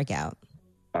did not work out.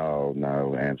 Oh,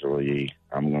 no, Angela Yee.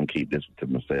 I'm going to keep this to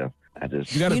myself. You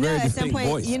got a very at some distinct point,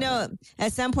 voice.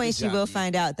 At some point she will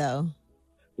find out, though.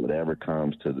 Whatever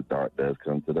comes to the dark does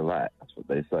come to the light. That's what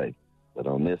they say. But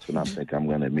on this one, I think I'm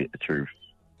going to admit the truth.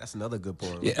 That's another good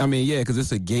porn. Yeah, I mean, yeah, because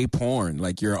it's a gay porn.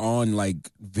 Like, you're on,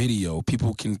 video.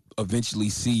 People can eventually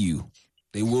see you.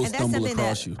 They will stumble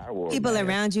across you. People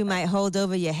around you might hold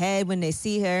over your head when they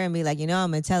see her and be like, I'm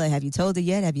going to tell her, have you told her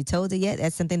yet? Have you told her yet?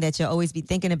 That's something that you'll always be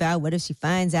thinking about. What if she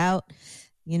finds out?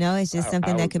 It's just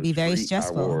something that could be very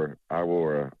stressful. I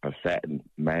wore a satin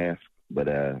mask, but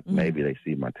maybe they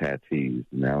see my tattoos.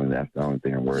 Now, and that's the only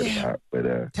thing I'm worried about.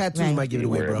 But tattoos might give it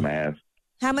away, bro. Mask.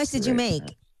 How much did you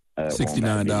make?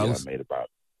 $69. I made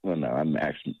I'm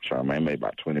actually trying. I made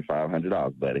about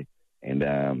 $2,500, buddy. And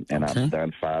I've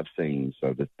done 5 scenes,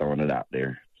 so just throwing it out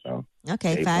there. So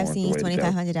okay, 5 scenes,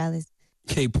 $2,500.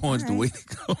 K-porn's the way to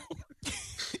go.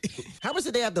 How much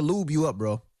did they have to lube you up,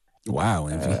 bro? Wow,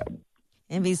 Envy.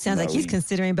 Envy sounds like he's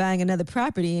considering buying another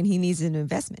property and he needs an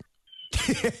investment.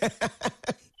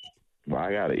 Well,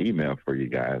 I got an email for you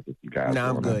guys if you guys.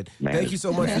 I'm good. Thank you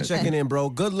so much for checking in, bro.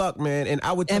 Good luck, man. And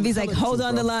I would. Envy's like, hold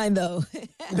on the line, though.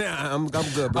 Nah, I'm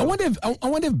good, bro. I wonder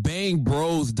if Bang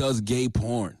Bros does gay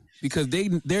porn. Because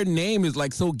their name is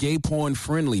so gay porn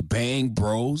friendly. Bang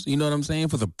Bros. You know what I'm saying?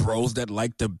 For the bros that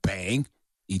like to bang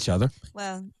each other.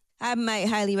 Well, I might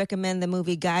highly recommend the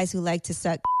movie Guys Who Like to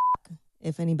Suck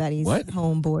if anybody's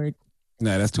home bored.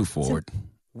 Nah, that's too forward.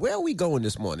 Where are we going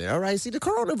this morning? All right. See, the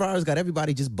coronavirus got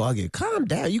everybody just bugging. Calm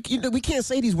down. We can't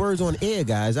say these words on air,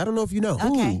 guys. I don't know if you know.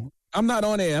 Okay. Ooh, I'm not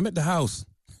on air. I'm at the house.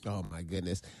 Oh, my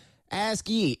goodness. Ask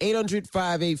Yee,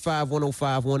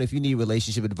 800-585-1051. If you need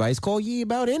relationship advice, call Yee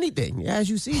about anything. As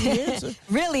you see, the answer.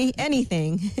 Really,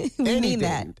 anything. We mean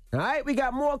that. All right, we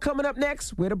got more coming up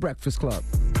next. We're the Breakfast Club.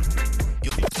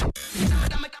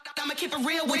 keep it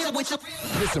real with you.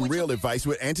 Get some real advice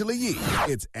with Angela Yee.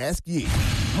 It's Ask Yee.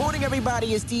 Morning,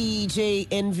 everybody. It's DJ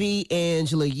Envy,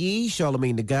 Angela Yee,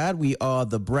 Charlamagne the God. We are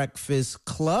the Breakfast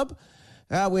Club.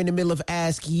 We're in the middle of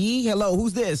Ask Yee. Hello,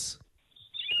 who's this?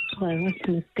 Hello, it's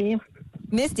Misty.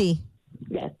 Misty.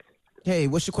 Yes. Hey,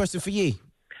 what's your question for Yee?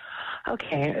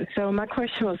 Okay, so my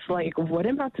question was like, what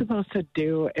am I supposed to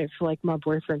do if like my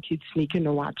boyfriend keeps sneaking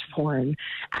to watch porn?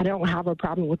 I don't have a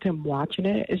problem with him watching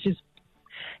it. It's just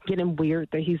getting weird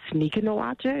that he's sneaking to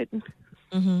watch it.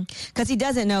 Because he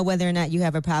doesn't know whether or not you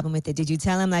have a problem with it. Did you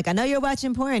tell him, like, I know you're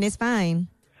watching porn, it's fine?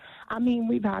 I mean,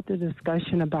 we've had the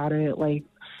discussion about it. Like,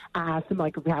 I asked him,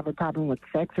 like, if we have a problem with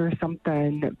sex or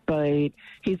something, but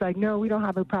he's like, no, we don't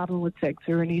have a problem with sex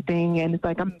or anything. And it's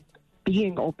like, I'm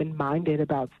being open-minded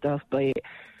about stuff, but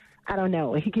I don't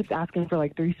know. He keeps asking for,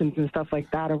 like, threesomes and stuff like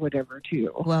that or whatever,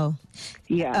 too. Well,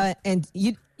 yeah. And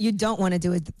you don't want to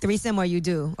do a threesome, or you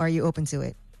do? Or are you open to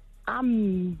it?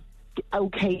 I'm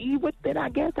okay with it, I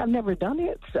guess. I've never done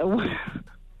it, so...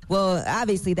 Well,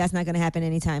 obviously that's not going to happen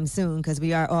anytime soon because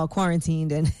we are all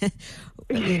quarantined and,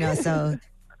 so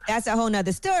that's a whole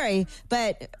nother story.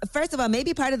 But first of all,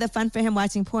 maybe part of the fun for him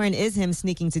watching porn is him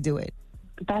sneaking to do it.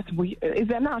 That's weird. Is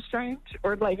that not strange?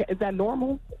 Or, like, is that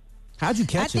normal? How'd you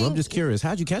catch him? I'm just curious.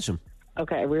 How'd you catch him?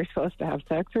 Okay, we were supposed to have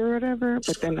sex or whatever,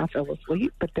 but then I fell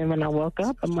asleep. But then when I woke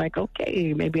up, I'm like,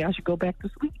 okay, maybe I should go back to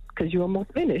sleep because you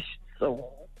almost finished. So...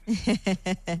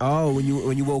 Oh, when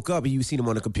you woke up and you seen him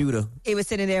on the computer. He was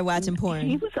sitting there watching porn.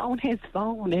 He was on his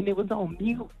phone and it was on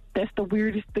mute. That's the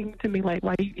weirdest thing to me. Like,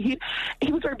 why he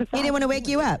was right beside. He didn't want to wake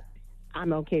you up.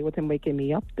 I'm okay with him waking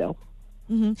me up though.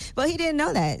 Well, he didn't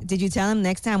know that. Did you tell him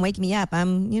next time wake me up?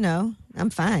 I'm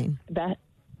fine. That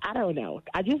I don't know.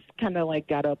 I just kind of like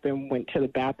got up and went to the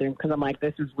bathroom because I'm like,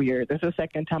 this is weird. This is the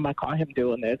second time I caught him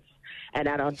doing this, and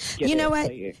I don't get You know it.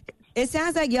 what? Like, it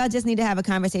sounds like y'all just need to have a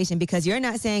conversation because you're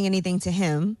not saying anything to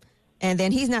him, and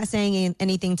then he's not saying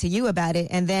anything to you about it,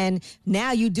 and then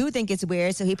now you do think it's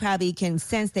weird, so he probably can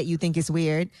sense that you think it's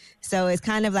weird. So it's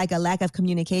kind of like a lack of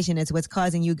communication is what's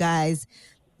causing you guys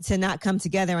to not come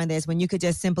together on this when you could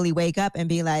just simply wake up and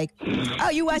be like, oh,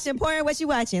 you watching porn? What you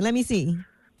watching? Let me see.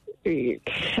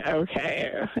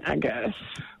 Okay, I guess.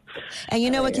 And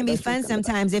you know what can be fun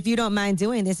sometimes if you don't mind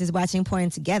doing this is watching porn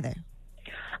together.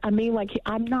 I mean, like,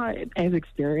 I'm not as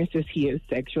experienced as he is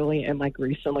sexually, and, like,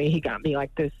 recently he got me,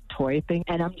 like, this toy thing,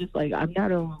 and I'm just, like, I'm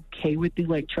not okay with the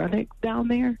electronics down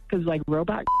there, because, like,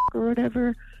 robot or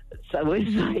whatever, so it's,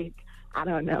 like, I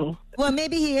don't know. Well,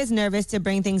 maybe he is nervous to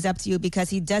bring things up to you because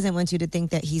he doesn't want you to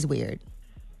think that he's weird.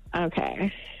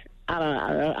 Okay. I don't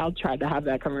know. I'll try to have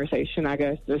that conversation, I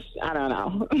guess. I don't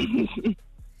know.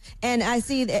 And I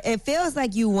see that it feels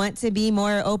like you want to be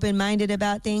more open-minded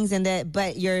about things,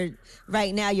 but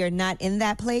right now you're not in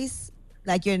that place.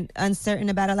 Like you're uncertain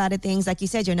about a lot of things. Like you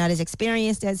said, you're not as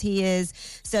experienced as he is.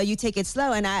 So you take it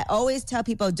slow. And I always tell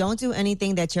people, don't do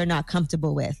anything that you're not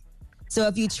comfortable with. So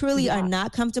if you truly are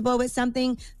not comfortable with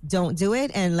something, don't do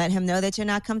it and let him know that you're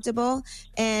not comfortable.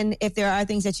 And if there are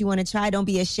things that you want to try, don't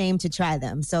be ashamed to try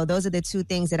them. So those are the two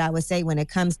things that I would say when it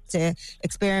comes to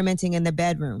experimenting in the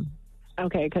bedroom.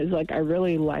 Okay, because, like, I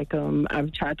really like him.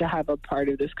 I've tried to have a part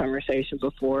of this conversation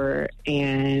before,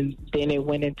 and then it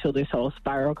went into this whole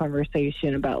spiral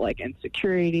conversation about, like,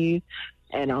 insecurities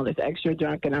and all this extra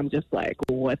junk, and I'm just like,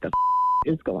 what the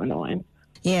is going on?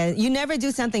 Yeah, you never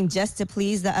do something just to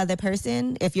please the other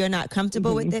person if you're not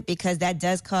comfortable with it, because that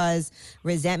does cause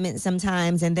resentment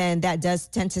sometimes, and then that does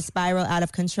tend to spiral out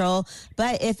of control.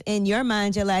 But if in your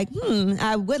mind you're like,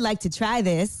 I would like to try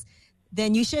this,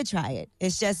 then you should try it.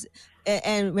 It's just...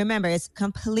 And remember, it's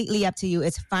completely up to you.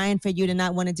 It's fine for you to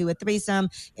not want to do a threesome.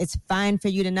 It's fine for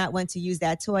you to not want to use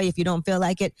that toy if you don't feel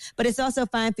like it. But it's also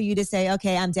fine for you to say,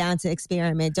 okay, I'm down to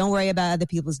experiment. Don't worry about other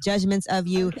people's judgments of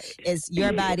you. Okay. It's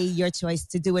your body, your choice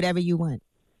to do whatever you want.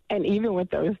 And even with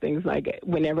those things, like,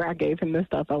 whenever I gave him the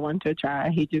stuff I wanted to try,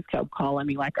 he just kept calling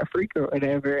me, like, a freak or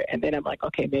whatever. And then I'm like,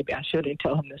 okay, maybe I shouldn't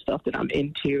tell him the stuff that I'm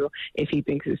into if he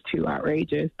thinks it's too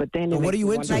outrageous. But then... what are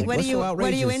you into? Like, what are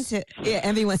you into? Yeah,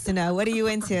 Envy wants to know. What are you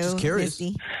into? Just curious.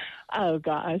 Misty? Oh,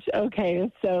 gosh.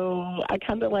 Okay, so I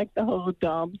kind of like the whole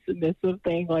dom submissive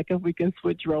thing, like if we can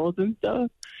switch roles and stuff.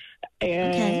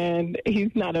 And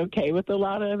he's not okay with a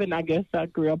lot of it. And I guess I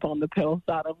grew up on the pill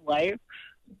side of life.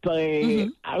 But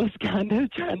I was kind of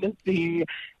trying to see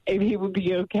if he would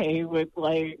be okay with,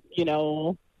 like, you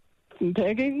know, some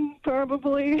pegging,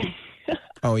 probably.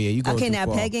 Oh, yeah, you go okay, too now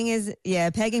far.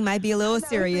 pegging might be a little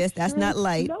serious. That's not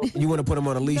light. You want to put him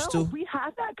on a leash, too? We had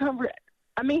that conversation.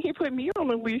 I mean, he put me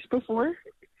on a leash before.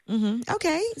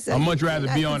 Okay. So I'd much rather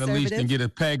be on a leash than get a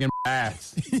peg and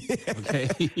ass. Okay,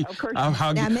 Of course.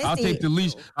 I'll take the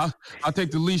leash. I'll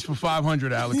take the leash for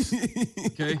 500, Alex.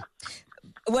 Okay.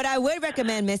 What I would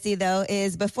recommend, Missy, though,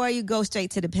 is before you go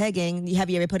straight to the pegging, have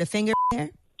you ever put a finger there?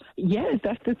 Yes,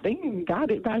 that's the thing.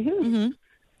 Got it by him.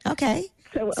 Mm-hmm. Okay.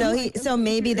 So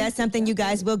maybe that's something you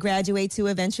guys will graduate to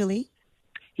eventually.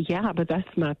 Yeah, but that's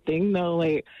my thing, though.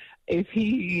 Like, if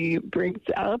he brings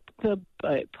up the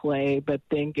butt play, but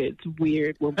then gets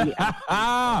weird when we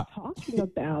start talking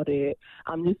about it,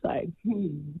 I'm just like,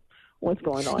 what's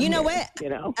going on? You know here? what? You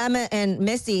know, and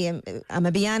Missy, I'm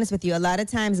gonna be honest with you. A lot of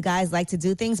times, guys like to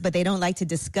do things, but they don't like to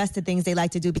discuss the things they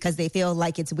like to do because they feel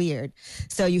like it's weird.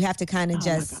 So you have to kind of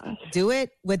just do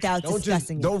it without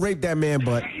discussing it. Don't rape that man,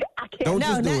 but don't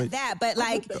just do not it. that. But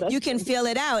like, you can feel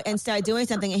it out and start doing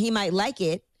something, and he might like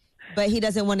it, but he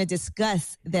doesn't want to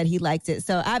discuss that he liked it.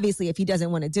 So obviously, if he doesn't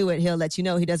want to do it, he'll let you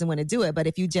know he doesn't want to do it. But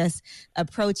if you just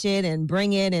approach it and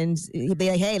bring it and he'll be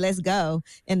like, hey, let's go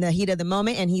in the heat of the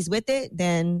moment, and he's with it,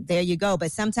 then there you go.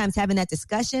 But sometimes having that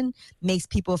discussion makes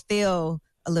people feel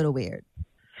a little weird.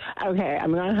 Okay,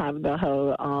 I'm going to have the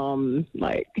whole,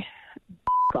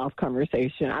 off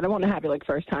conversation. I don't want to have it like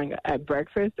first time at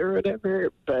breakfast or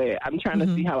whatever, but I'm trying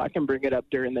to see how I can bring it up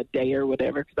during the day or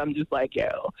whatever, because I'm just like,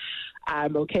 yo,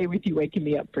 I'm okay with you waking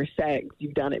me up for sex.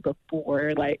 You've done it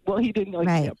before. Like, well, he didn't wake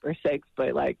me up for sex,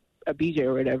 but like a BJ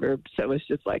or whatever. So it's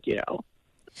just like, you know.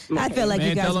 I feel like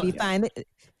you guys will be fine.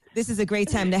 This is a great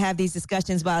time to have these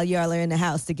discussions while y'all are in the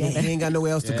house together. He ain't got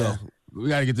nowhere else to go. We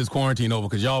got to get this quarantine over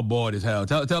because y'all bored as hell.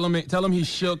 Tell him he's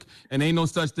shook and ain't no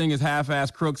such thing as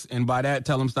half-ass crooks. And by that,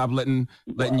 tell him stop letting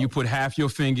you put half your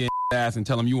finger in his ass and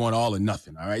tell him you want all or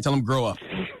nothing. All right? Tell him grow up.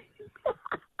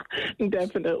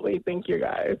 Definitely. Thank you,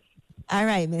 guys. All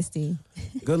right, Misty.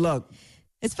 Good luck.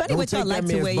 It's funny what y'all like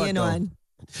to weigh in on.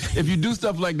 If you do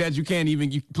stuff like that, you can't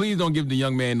even. Please don't give the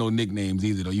young man no nicknames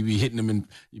either, though. You be hitting him and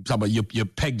you talk about your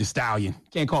Peg the Stallion.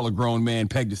 Can't call a grown man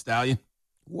Peg the Stallion.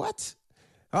 What?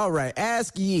 All right,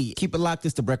 Ask Yee. Keep it locked.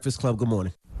 It's The Breakfast Club. Good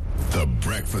morning. The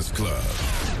Breakfast Club.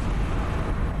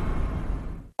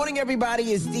 Morning,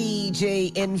 everybody. It's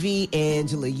DJ Envy,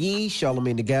 Angela Yee,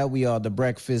 Charlamagne the Guy. We are The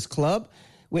Breakfast Club.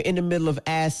 We're in the middle of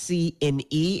Ask C and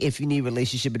E. If you need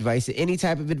relationship advice or any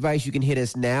type of advice, you can hit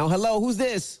us now. Hello, who's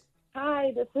this?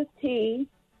 Hi, this is T.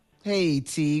 Hey,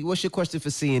 T. What's your question for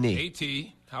C and E? Hey,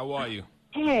 T. How are you?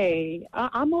 Hey,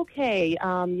 I'm okay.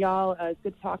 Y'all, it's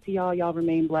good to talk to y'all. Y'all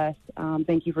remain blessed.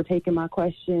 Thank you for taking my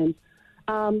question.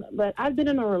 But I've been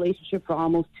in a relationship for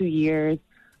almost 2 years.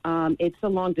 It's a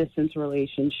long-distance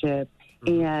relationship,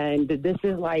 and this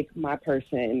is like my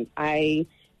person. I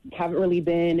haven't really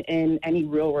been in any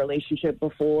real relationship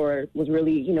before. Was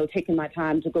really, taking my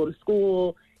time to go to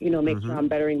school, make sure I'm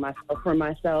bettering myself for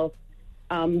myself.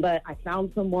 But I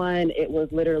found someone. It was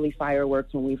literally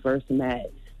fireworks when we first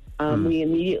met. We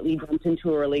immediately jumped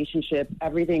into a relationship.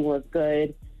 Everything was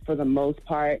good for the most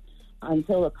part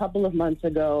until a couple of months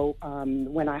ago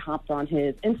when I hopped on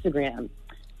his Instagram.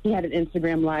 He had an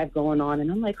Instagram Live going on,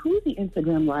 and I'm like, who is he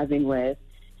Instagram Living with?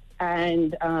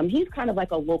 And he's kind of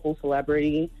like a local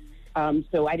celebrity,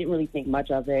 so I didn't really think much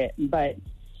of it. But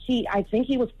I think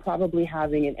he was probably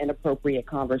having an inappropriate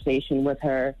conversation with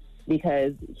her,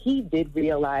 because he did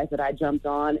realize that I jumped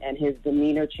on, and his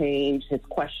demeanor changed, his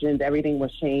questions, everything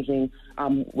was changing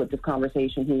with this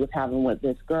conversation he was having with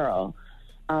this girl.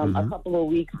 A couple of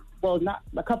weeks, not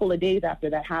a couple of days after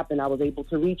that happened, I was able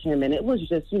to reach him, and it was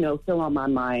just, still on my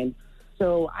mind.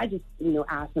 So I just,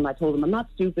 asked him, I told him, I'm not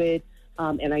stupid,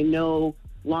 and I know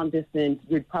long distance,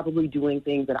 you're probably doing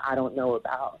things that I don't know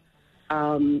about.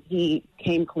 He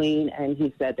came clean, and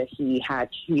he said that he had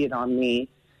cheated on me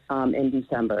in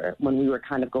December when we were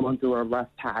kind of going through a rough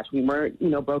patch. We weren't,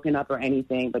 broken up or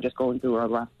anything, but just going through a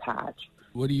rough patch.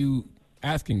 What are you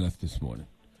asking us this morning?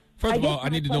 First of all, I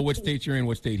need to know what state you're in,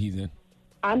 what state he's in.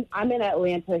 I'm in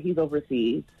Atlanta. He's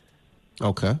overseas.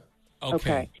 Okay.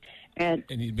 And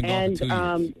he's been gone for 2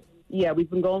 years. Yeah, we've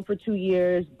been going for 2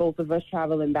 years, both of us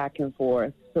traveling back and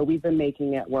forth. So we've been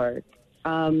making it work.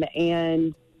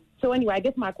 And so anyway, I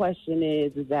guess my question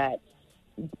is that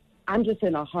I'm just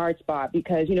in a hard spot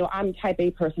because, I'm type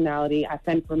A personality. I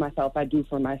fend for myself. I do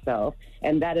for myself.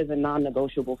 And that is a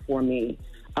non-negotiable for me.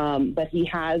 But he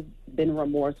has been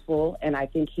remorseful, and I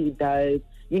think he does,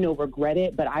 regret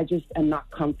it. But I just am not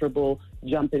comfortable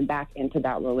jumping back into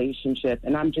that relationship.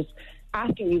 And I'm just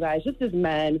asking you guys, just as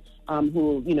men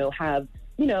who, have,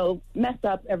 messed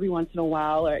up every once in a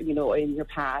while or, in your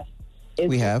past, is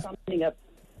this a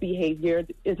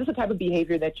type of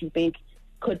behavior that you think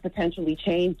could potentially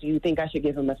change? Do you think I should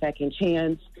give him a second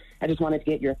chance? I just wanted to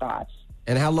get your thoughts.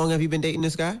 And how long have you been dating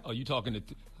this guy? Oh, you talking to...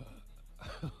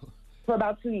 For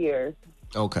about 2 years.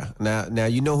 Okay. Now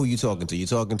you know who you're talking to. You're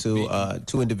talking to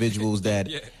two individuals that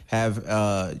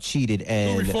have cheated,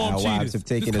 and our wives have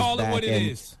taken us back,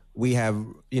 and we have,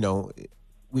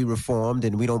 we reformed,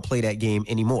 and we don't play that game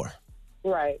anymore.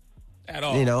 Right. At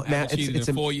all. I haven't cheated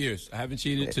in 4 years. I haven't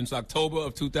cheated since October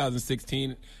of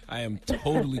 2016. I am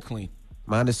totally clean.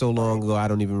 Mine is so long ago, I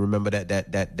don't even remember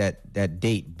that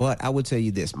date. But I would tell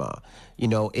you this, Ma.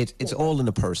 It's all in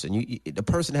the person. The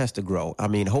person has to grow. I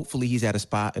mean, hopefully he's at a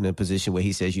spot in a position where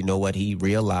he says, you know what, he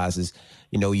realizes,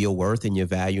 your worth and your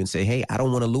value, and say, hey, I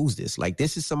don't want to lose this. Like,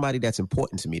 this is somebody that's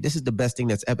important to me. This is the best thing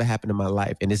that's ever happened in my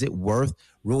life. And is it worth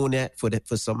ruining that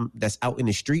for some that's out in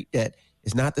the street that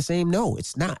is not the same? No,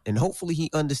 it's not. And hopefully he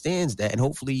understands that, and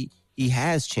hopefully he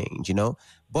has changed,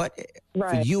 But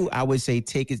for you, I would say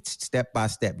take it step by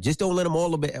step. Just don't let him all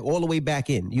the way back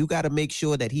in. You got to make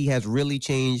sure that he has really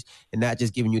changed and not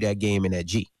just giving you that game and that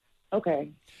G.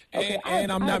 Okay.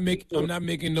 And I'm not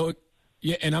making no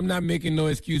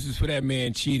excuses for that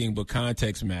man cheating, but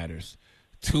context matters.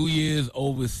 2 years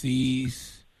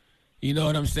overseas, you know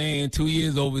what I'm saying? 2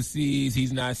 years overseas,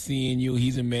 he's not seeing you.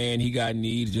 He's a man. He got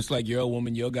needs, just like you're a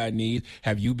woman. You got needs.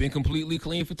 Have you been completely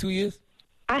clean for 2 years?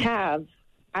 I have.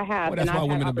 Well, that's why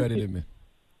women are better than men.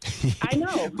 I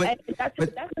know. That's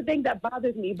the thing that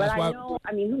bothers me. But I know,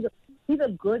 he's a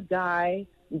good guy,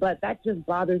 but that just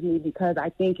bothers me because I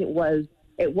think it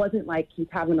wasn't like he's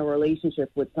having a relationship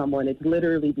with someone. It's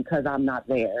literally because I'm not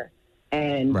there.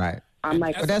 And I'm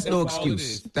like, but that's no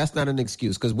excuse. That's not an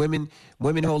excuse, because women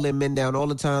hold their men down all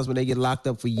the times when they get locked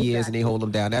up for years and they hold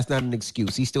them down. That's not an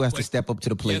excuse. He still has to step up to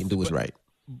the plate and do what's right.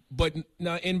 But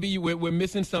now, NB, we're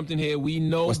missing something here. We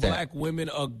know black women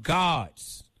are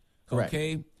gods,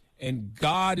 okay? And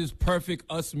God is perfect.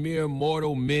 Us mere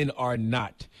mortal men are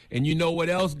not. And you know what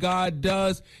else God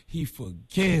does? He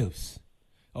forgives,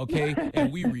 okay?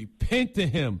 And we repent to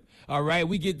him, all right?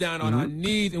 We get down on our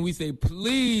knees and we say,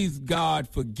 please, God,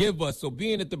 forgive us. So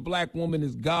being that the black woman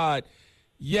is God,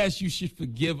 yes, you should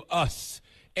forgive us.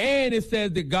 And it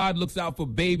says that God looks out for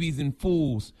babies and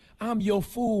fools. I'm your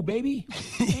fool, baby.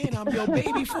 And I'm your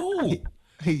baby fool.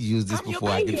 He used this before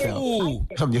I could tell.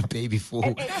 I'm your baby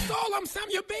fool. That's all I'm saying.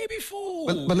 I'm your baby fool.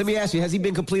 But let me ask you, has he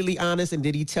been completely honest, and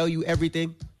did he tell you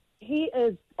everything? He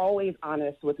is always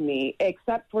honest with me,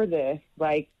 except for this.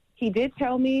 Like, he did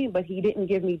tell me, but he didn't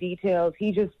give me details.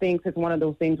 He just thinks it's one of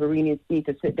those things where we need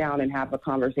to sit down and have a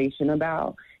conversation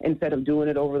about, instead of doing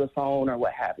it over the phone or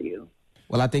what have you.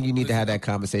 Well, I think you need to have that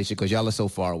conversation because y'all are so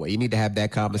far away. You need to have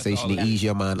that conversation to ease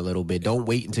your mind a little bit. Don't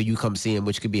wait until you come see him,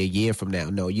 which could be a year from now.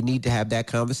 No, you need to have that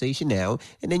conversation now,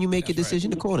 and then you make your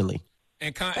decision accordingly.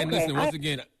 And listen, once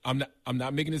again, I'm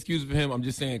not making excuses for him. I'm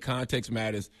just saying context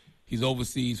matters. He's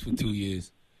overseas for 2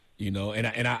 years,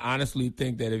 and I honestly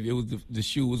think that if it was the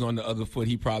shoe was on the other foot,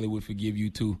 he probably would forgive you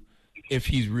too, if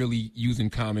he's really using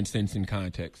common sense and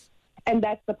context. And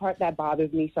that's the part that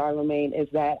bothers me, Charlamagne, is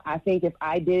that I think if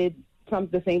I did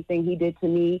the same thing he did to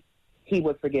me, he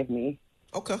would forgive me.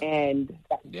 Okay. And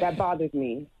that bothers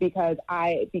me because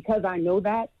I know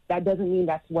that doesn't mean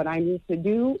that's what I need to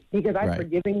do, because I've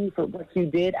forgiven you for what you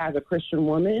did as a Christian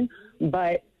woman,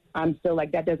 but I'm still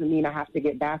like, that doesn't mean I have to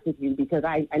get back with you, because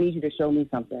I need you to show me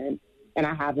something, and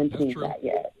I haven't seen that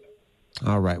yet.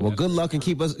 All right. Well, good luck, and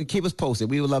keep us posted.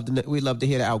 We'd love to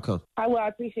hear the outcome. I will. I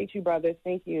appreciate you, brothers.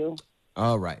 Thank you.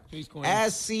 All right.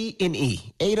 As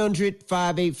C&E,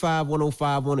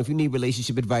 800-585-1051. If you need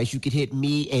relationship advice, you can hit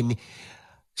me and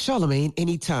Charlamagne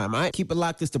anytime. All right. Keep it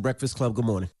locked. It's the Breakfast Club. Good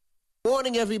morning.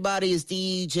 Morning, everybody. It's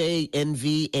DJ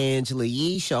NV, Angela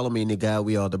Yee, Charlamagne the Guy.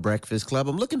 We are the Breakfast Club.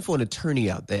 I'm looking for an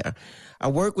attorney out there. I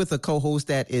work with a co-host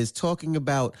that is talking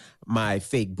about my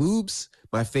fake boobs,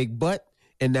 my fake butt,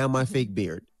 and now my fake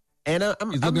beard. And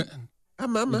I'm looking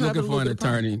for an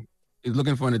attorney. He's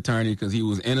looking for an attorney because he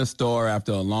was in a store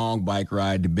after a long bike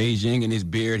ride to Beijing, and his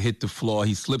beard hit the floor.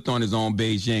 He slipped on his own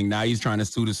Beijing. Now he's trying to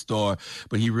sue the store,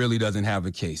 but he really doesn't have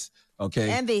a case.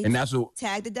 Okay, Envy. And that's what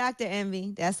tag the doctor,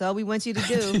 Envy. That's all we want you to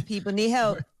do. People need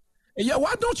help. And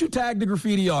why don't you tag the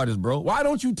graffiti artist, bro? Why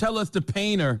don't you tell us the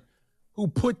painter who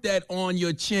put that on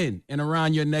your chin and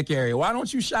around your neck area? Why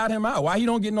don't you shout him out? Why he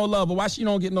don't get no love, or why she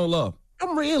don't get no love?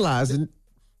 I'm realizing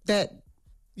that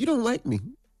you don't like me.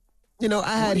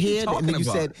 I had hair, and then you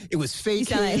said it was fake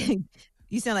hair.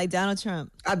 You sound like Donald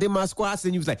Trump. I did my squats,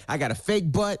 and you was like, I got a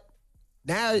fake butt.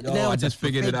 Now I just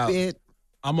figured it out. Beard.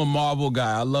 I'm a Marvel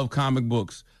guy. I love comic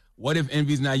books. What if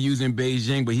Envy's not using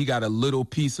Beijing, but he got a little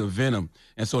piece of venom?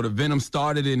 And so the venom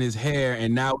started in his hair,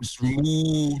 and now it's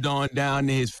moved on down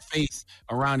to his face,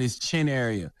 around his chin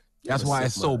area. That's why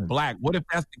it's so black. What if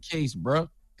that's the case, bro?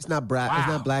 It's not black. Wow. It's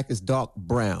not black. It's dark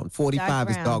brown. 45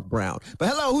 is dark brown. But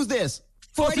hello, who's this?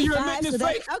 45, so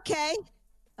fake? Okay.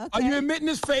 Okay. Are you admitting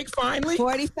it's fake finally?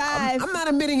 45. I'm not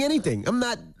admitting anything. I'm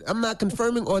not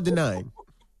confirming or denying.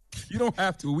 You don't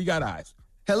have to. We got eyes.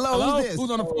 Hello? Who's this?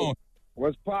 Who's on the phone?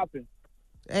 What's popping?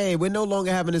 Hey, we're no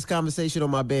longer having this conversation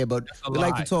on my bed, but we'd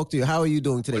like to talk to you. How are you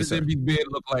doing today, sir? What does Envy's bed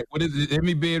look like? What is it?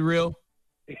 Envy's bed real?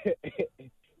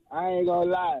 I ain't gonna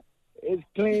lie. It's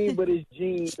clean, but it's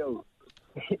jeans, though.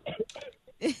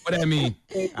 What that mean?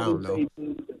 I don't know.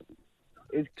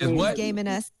 It's clean. What? Gaming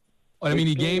us. What I mean,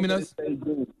 he gaming us?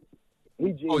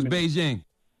 It's Beijing.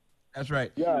 That's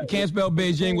right. Yeah, you can't spell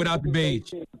Beijing without the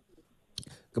beige.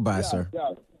 Goodbye, sir.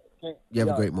 You have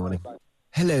a great morning.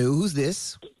 Hello, who's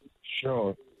this?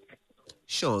 Sean.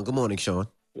 Sean, good morning, Sean.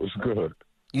 What's good?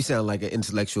 You sound like an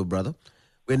intellectual brother.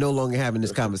 We're no longer having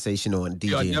this conversation on DJ.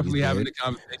 You are definitely Envy's having bed. the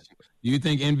conversation. Do you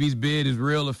think Envy's bid is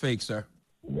real or fake, sir?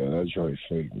 Man, that's right,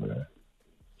 fake, man.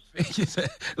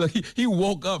 Look, he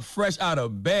woke up fresh out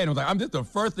of bed and was like, "I'm just the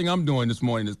first thing I'm doing this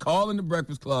morning is calling the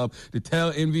Breakfast Club to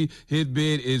tell Envy his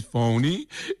bid is phony.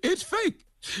 It's fake.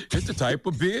 It's the type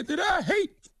of bid that I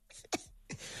hate."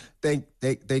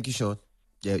 Thank you, Sean.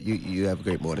 Yeah, you have a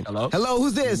great morning. Hello,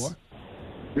 who's this?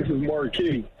 This is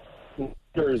Marquis from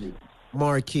Jersey.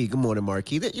 Marquis, good morning,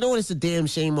 Marquis. You know what? It's a damn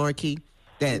shame, Marquis,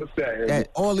 that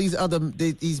all these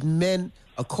these men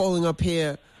are calling up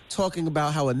here talking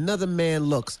about how another man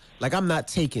looks like I'm not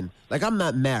taken, like I'm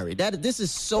not married. This is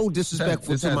so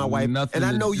disrespectful to my wife, and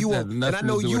I know you won't. And I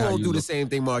know you won't do the same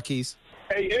thing, Marquis.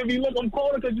 Hey, Envy, look, I'm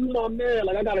calling because you my man.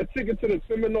 Like, I got a ticket to the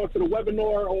seminar, to the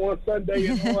webinar on Sunday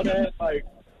and all that. Like,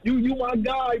 you my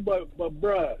guy, but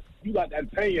bruh, you got that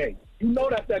pay ain't. You know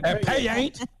that's that pay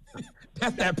ain't.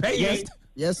 That's that pay ain't.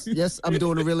 Yes, I'm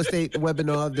doing a real estate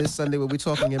webinar this Sunday where we're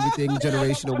talking everything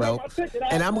generational wealth.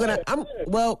 And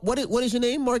what is your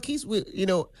name, Marquise?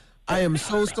 I am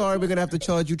so sorry we're going to have to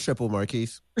charge you triple,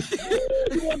 Marquise.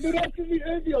 You want to do that to me,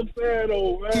 Envy? I'm saying,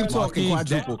 man. Keep talking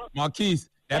quadruple. Marquise,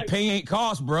 that pay ain't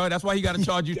cost, bro. That's why he got to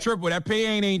charge you triple. That pay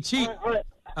ain't cheap.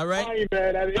 All right? I ain't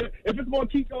mad at it. If it's going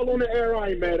to keep y'all on the air, I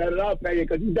ain't mad at it. I'll pay it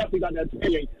because you definitely got that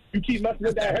pay ain't. You keep messing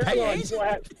with that hairline, you going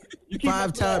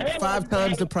to have... Five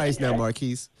times the price now,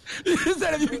 Marquise. He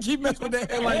said if you keep messing with that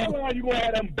hairline, you going to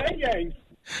have them bayangs.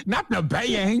 Not the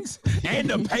bayangs and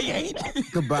the pay ain't.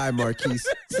 Goodbye, Marquise.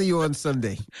 See you on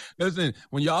Sunday. Listen,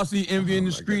 when y'all see Envy in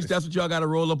the streets, that's what y'all got to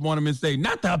roll up on him and say,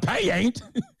 not the pay ain't.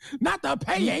 Not the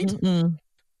pay ain't. Mm-mm.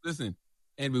 Listen,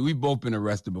 Envy, we've both been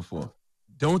arrested before.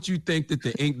 Don't you think that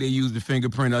the ink they use to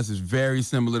fingerprint us is very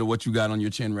similar to what you got on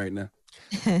your chin right now?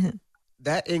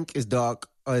 That ink is dark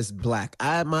or it's black.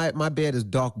 My bed is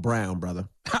dark brown, brother.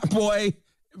 Boy,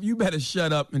 you better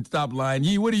shut up and stop lying.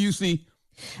 Yee, what do you see?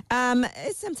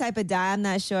 It's some type of dye. I'm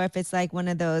not sure if it's like one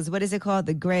of those, what is it called?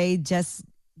 The gray, just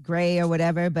gray or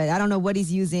whatever, but I don't know what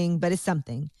he's using, but it's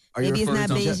something. Maybe it's not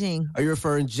Beijing. Are you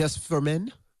referring just for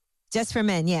men? Just for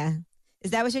men, yeah. Is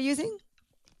that what you're using?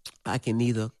 I can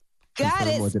neither. Got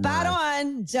it. Spot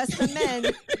on. Just for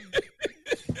men.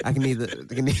 I can neither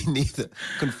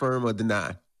confirm or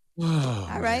deny.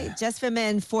 All right. Just for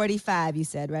men, 45, you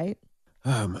said, right?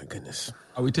 Oh, my goodness.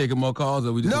 Are we taking more calls? Or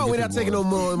are we just we're not taking no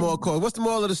more calls. What's the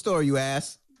moral of the story, you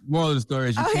ass? Moral of the story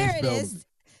is you can't here spell. It is.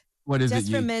 What is just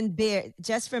it? For men beard.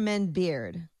 Just for men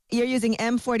beard. You're using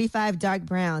M45 dark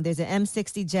brown. There's an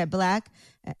M60 jet black.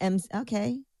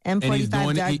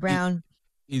 M45 dark brown.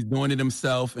 He's doing it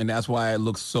himself, and that's why it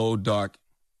looks so dark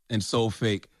and so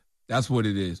fake. That's what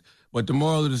it is. But the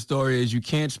moral of the story is you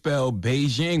can't spell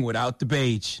Beijing without the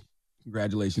beige.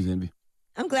 Congratulations, Envy.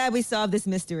 I'm glad we solved this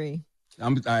mystery.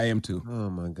 I am too. Oh,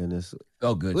 my goodness.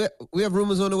 Oh, good. We have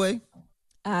rumors on the way?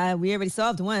 We already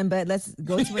solved one, but let's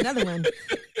go to another one.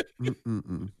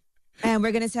 And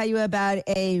we're going to tell you about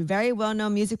a very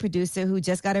well-known music producer who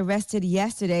just got arrested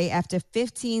yesterday after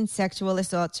 15 sexual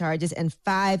assault charges and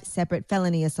 5 separate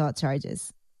felony assault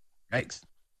charges. Yikes.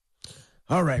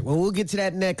 All right. Well, we'll get to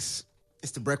that next.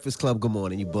 It's the Breakfast Club. Good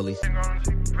morning, you bullies.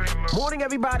 Morning,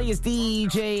 everybody. It's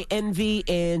DJ Envy,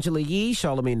 Angela Yee,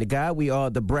 Charlamagne the Guy. We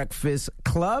are the Breakfast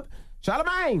Club.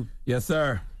 Charlamagne. Yes,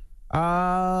 sir. You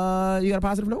got a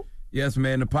positive note? Yes,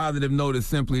 man. The positive note is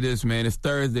simply this, man. It's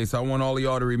Thursday, so I want all of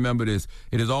y'all to remember this.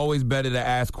 It is always better to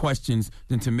ask questions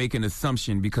than to make an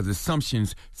assumption because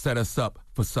assumptions set us up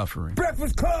for suffering.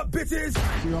 Breakfast Club, bitches!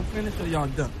 Y'all finished or y'all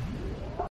done?